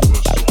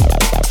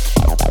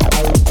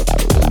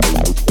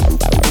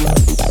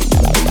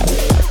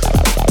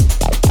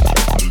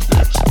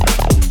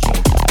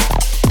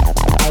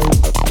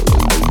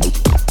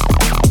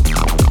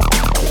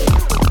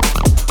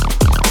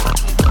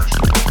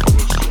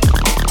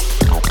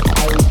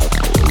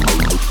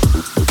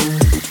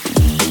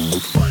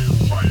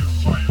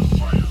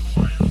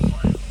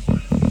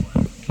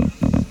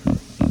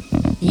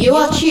 You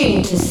are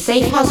tuned to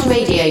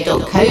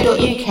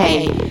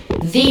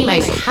safehouseradio.co.uk, the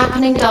most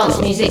happening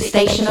dance music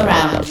station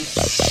around.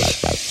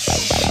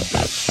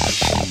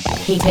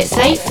 Keep it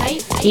safe,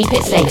 keep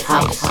it safe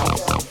house.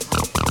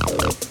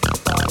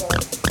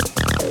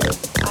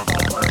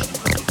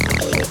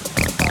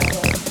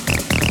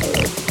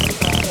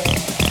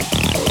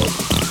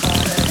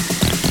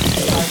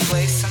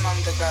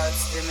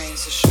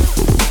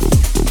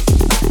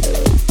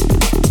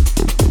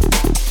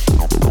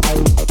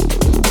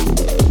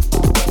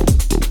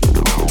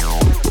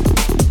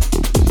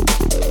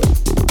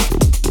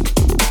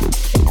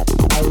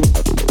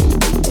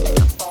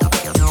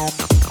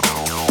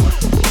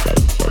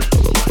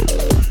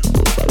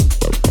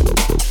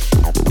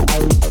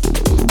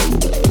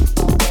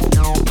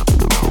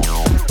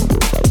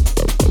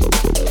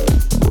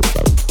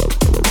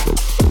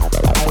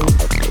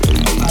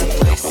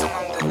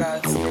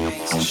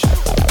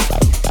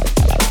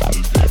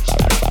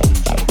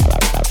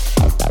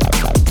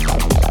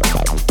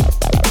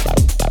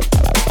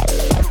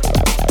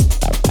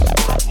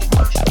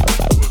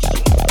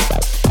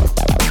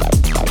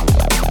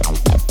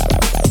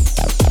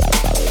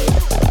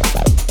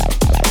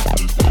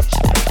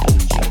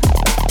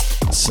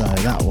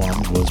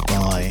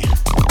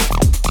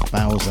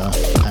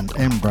 and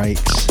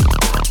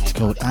MBreaks. It's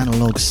called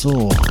Analog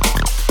Saw.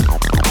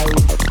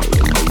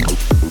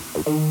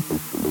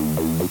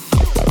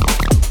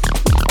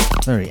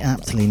 Very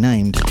aptly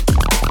named.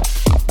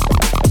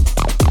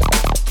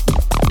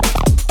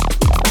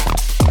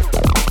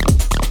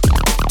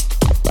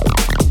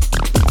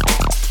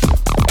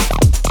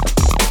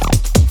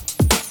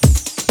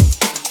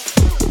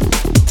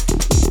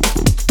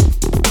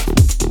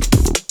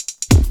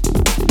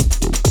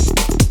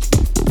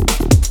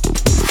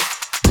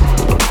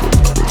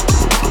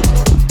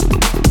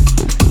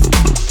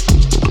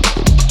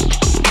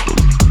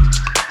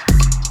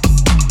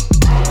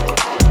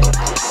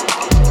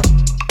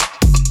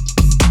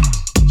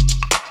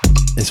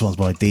 This one's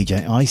by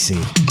DJ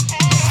Icey.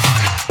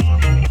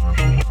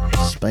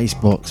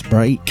 SpaceBox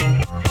Break.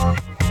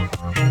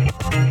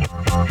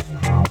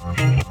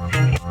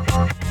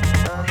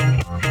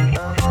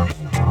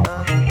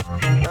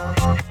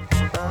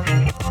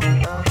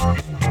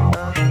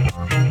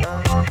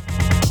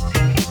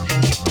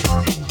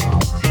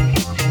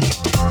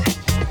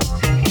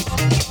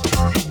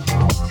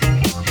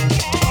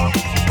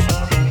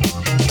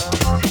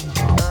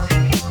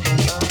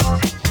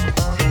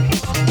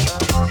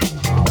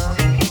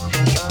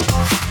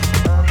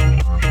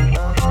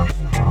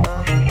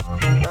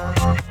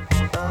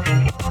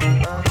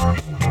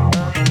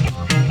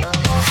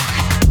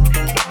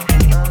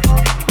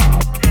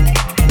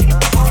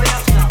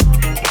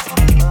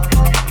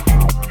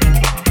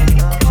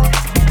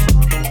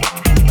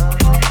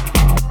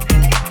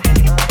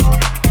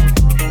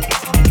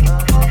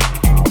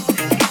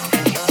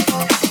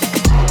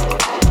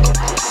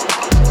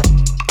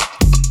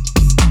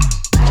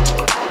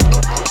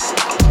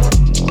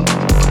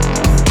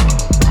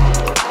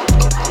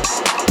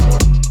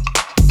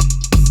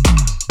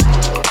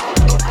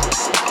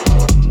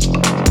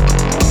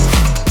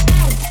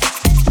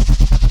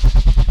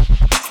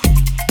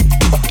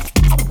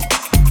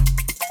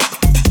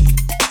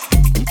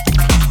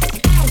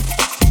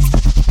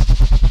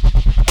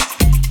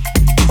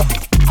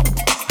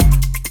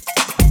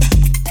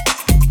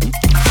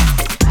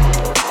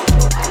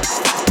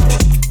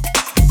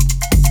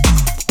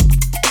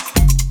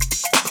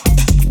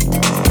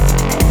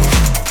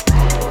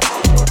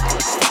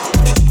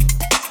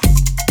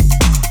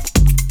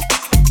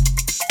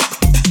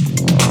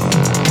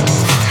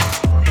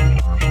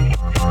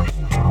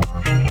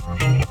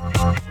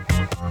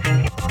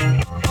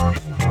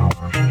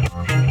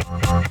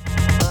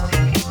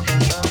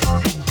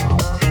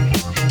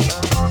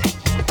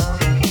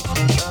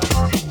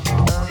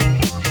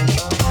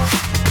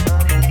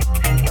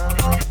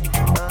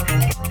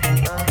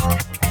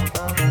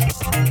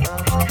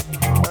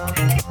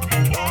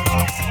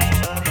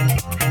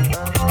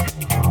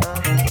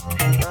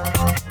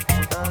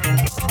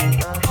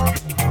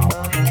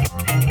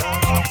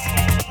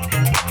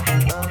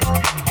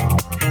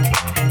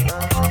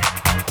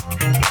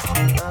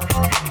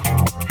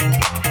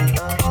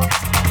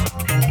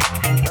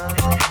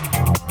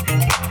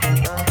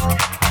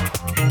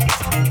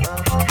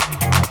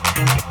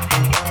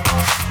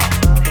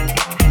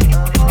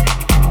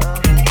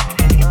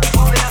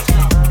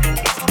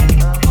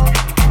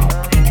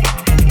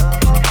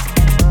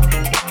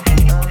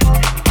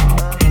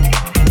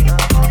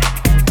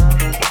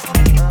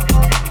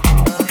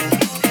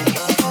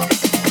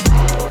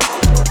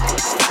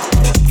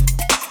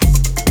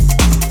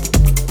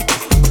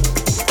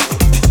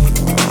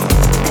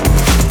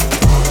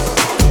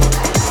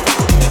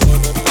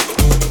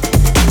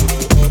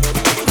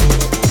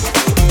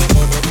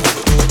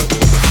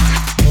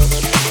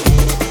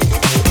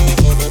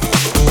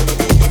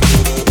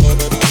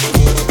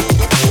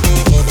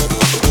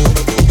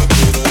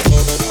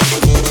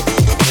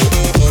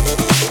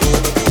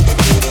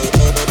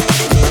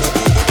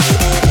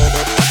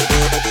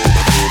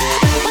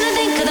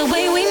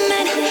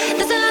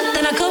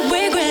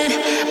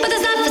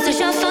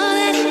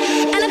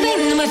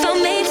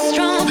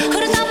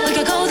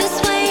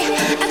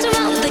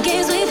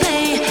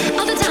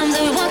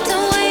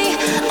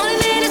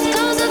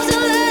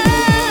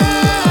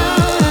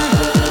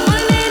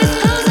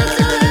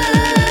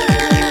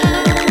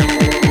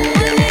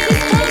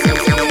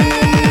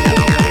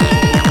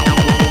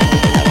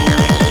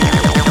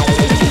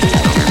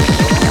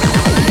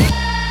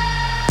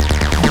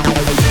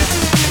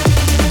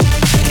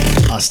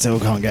 still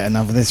can't get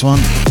enough of this one.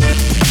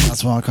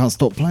 That's why I can't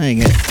stop playing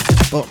it.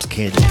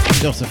 Botquin,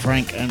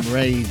 JottafFrank and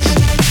Rhades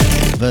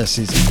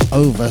versus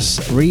OVUS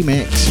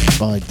remix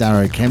by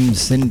Darrow, Chem,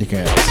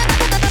 Syndicate.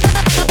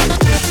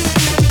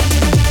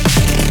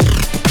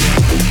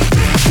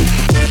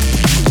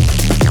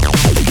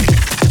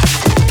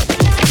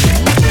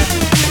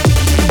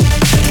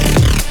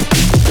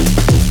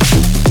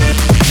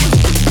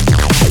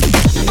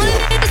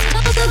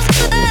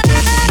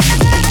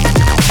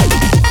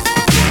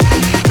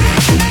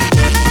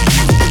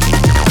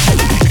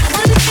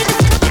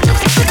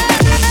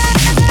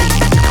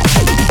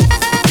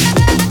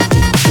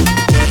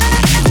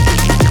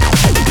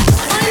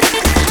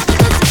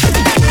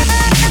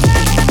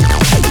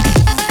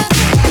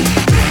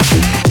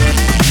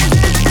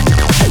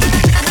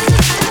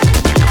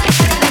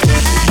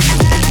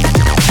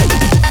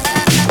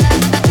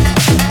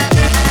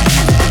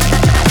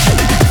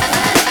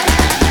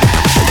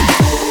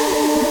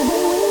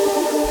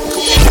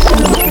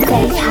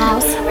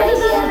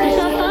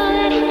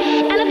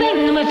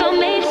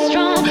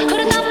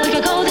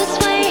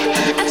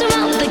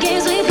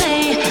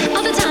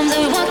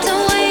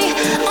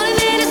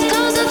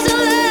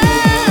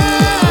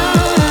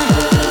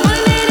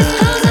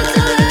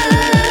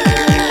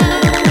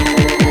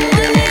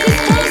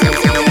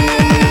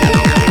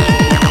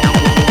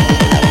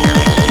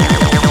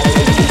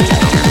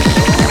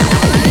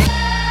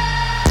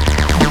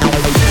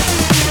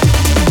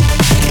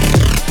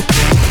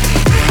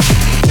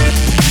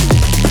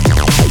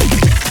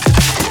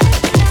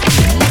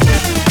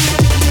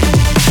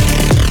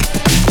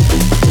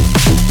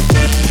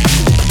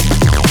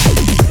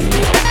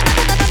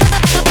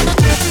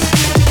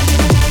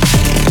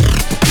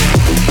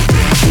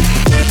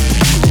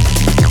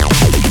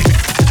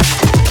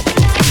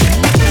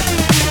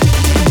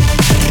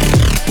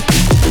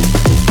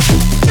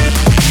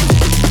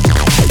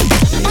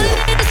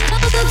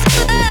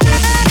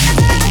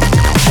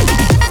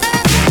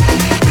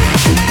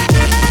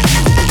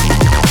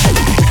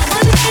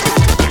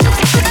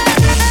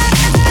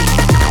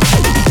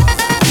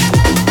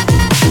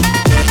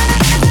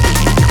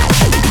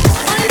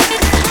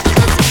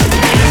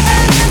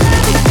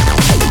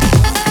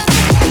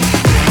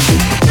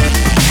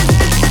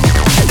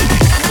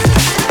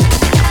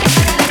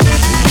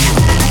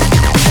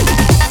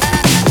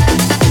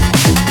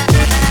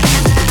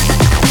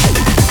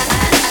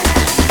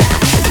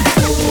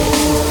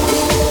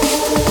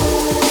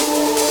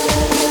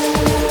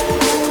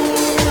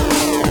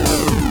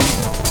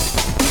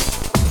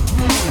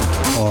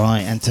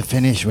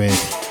 Finish with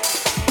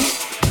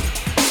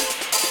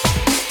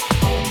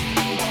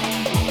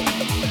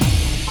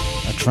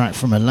a track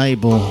from a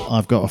label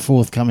I've got a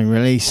forthcoming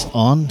release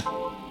on.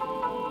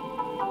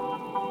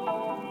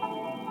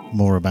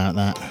 More about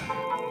that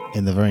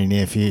in the very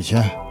near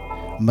future.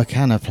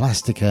 Mecana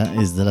Plastica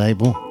is the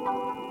label.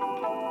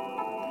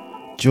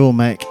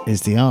 Jormek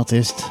is the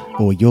artist,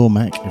 or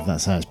Jormek if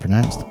that's how it's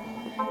pronounced.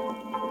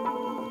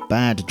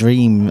 Bad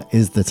Dream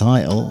is the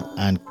title,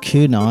 and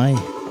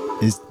Kunai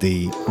is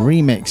the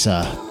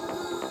remixer.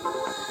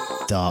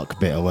 Dark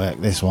bit of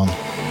work, this one.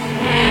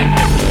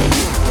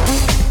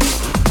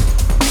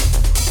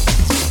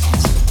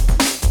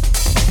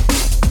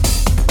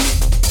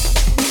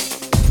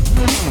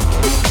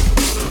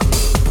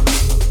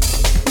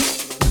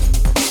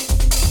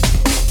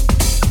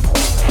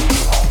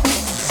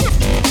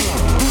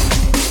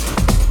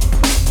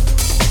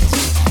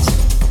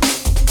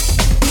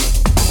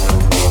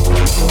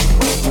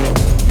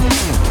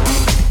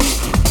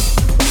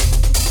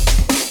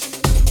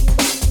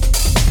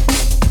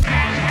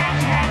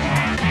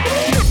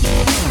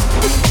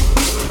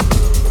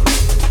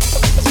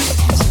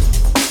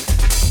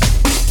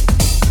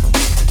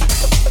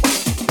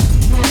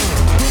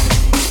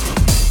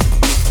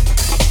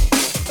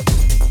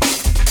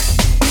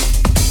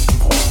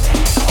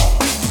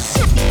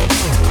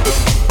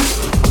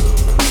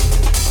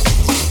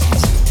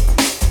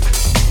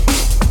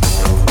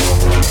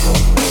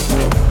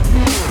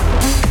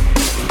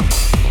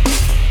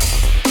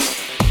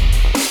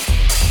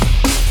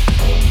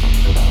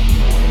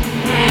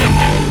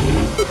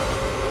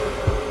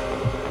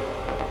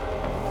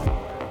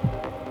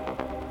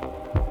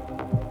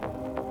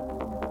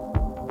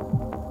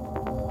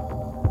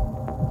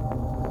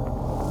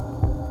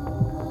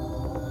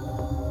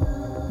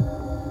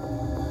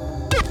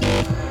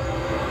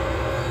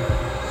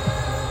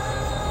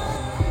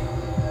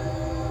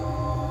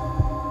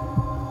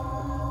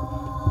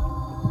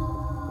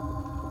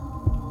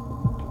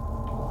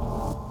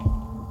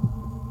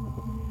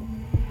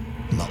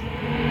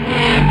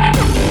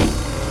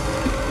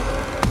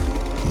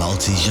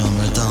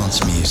 Multi-genre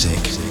dance music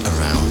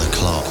around the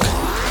clock.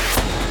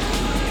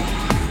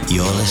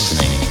 You're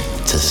listening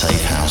to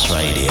Safehouse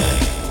Radio.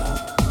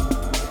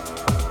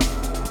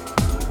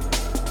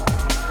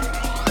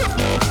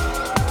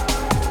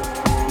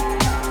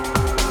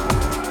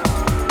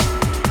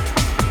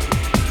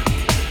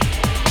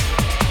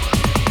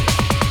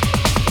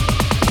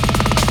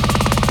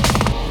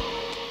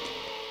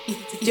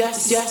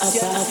 Just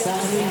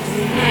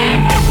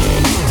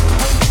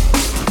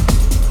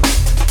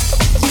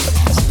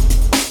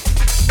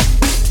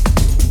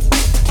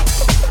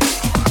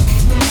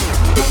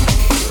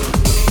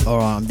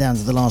Right, I'm down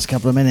to the last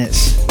couple of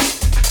minutes.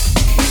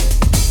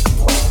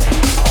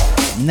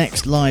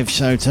 Next live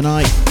show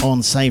tonight on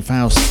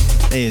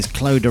Safehouse is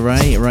Claude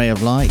Ray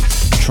of Light,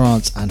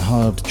 Trance and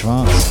Hard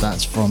Trance.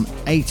 That's from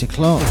 8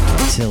 o'clock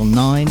till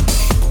 9.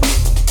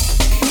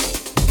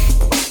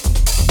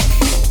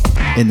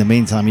 In the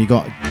meantime, you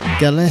got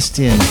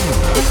Galestian.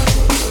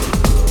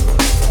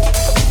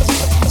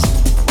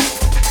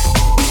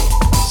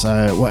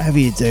 So whatever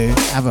you do,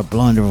 have a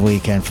blinder of a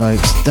weekend,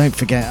 folks. Don't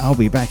forget, I'll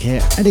be back here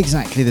at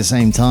exactly the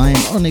same time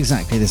on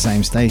exactly the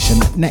same station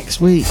next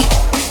week.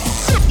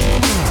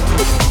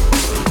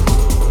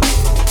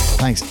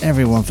 Thanks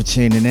everyone for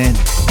tuning in.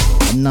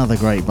 Another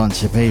great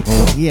bunch of people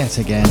yet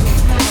again.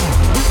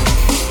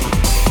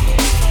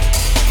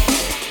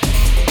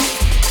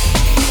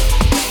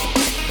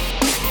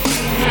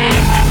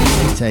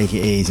 Take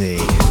it easy.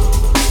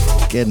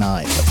 Good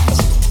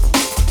night.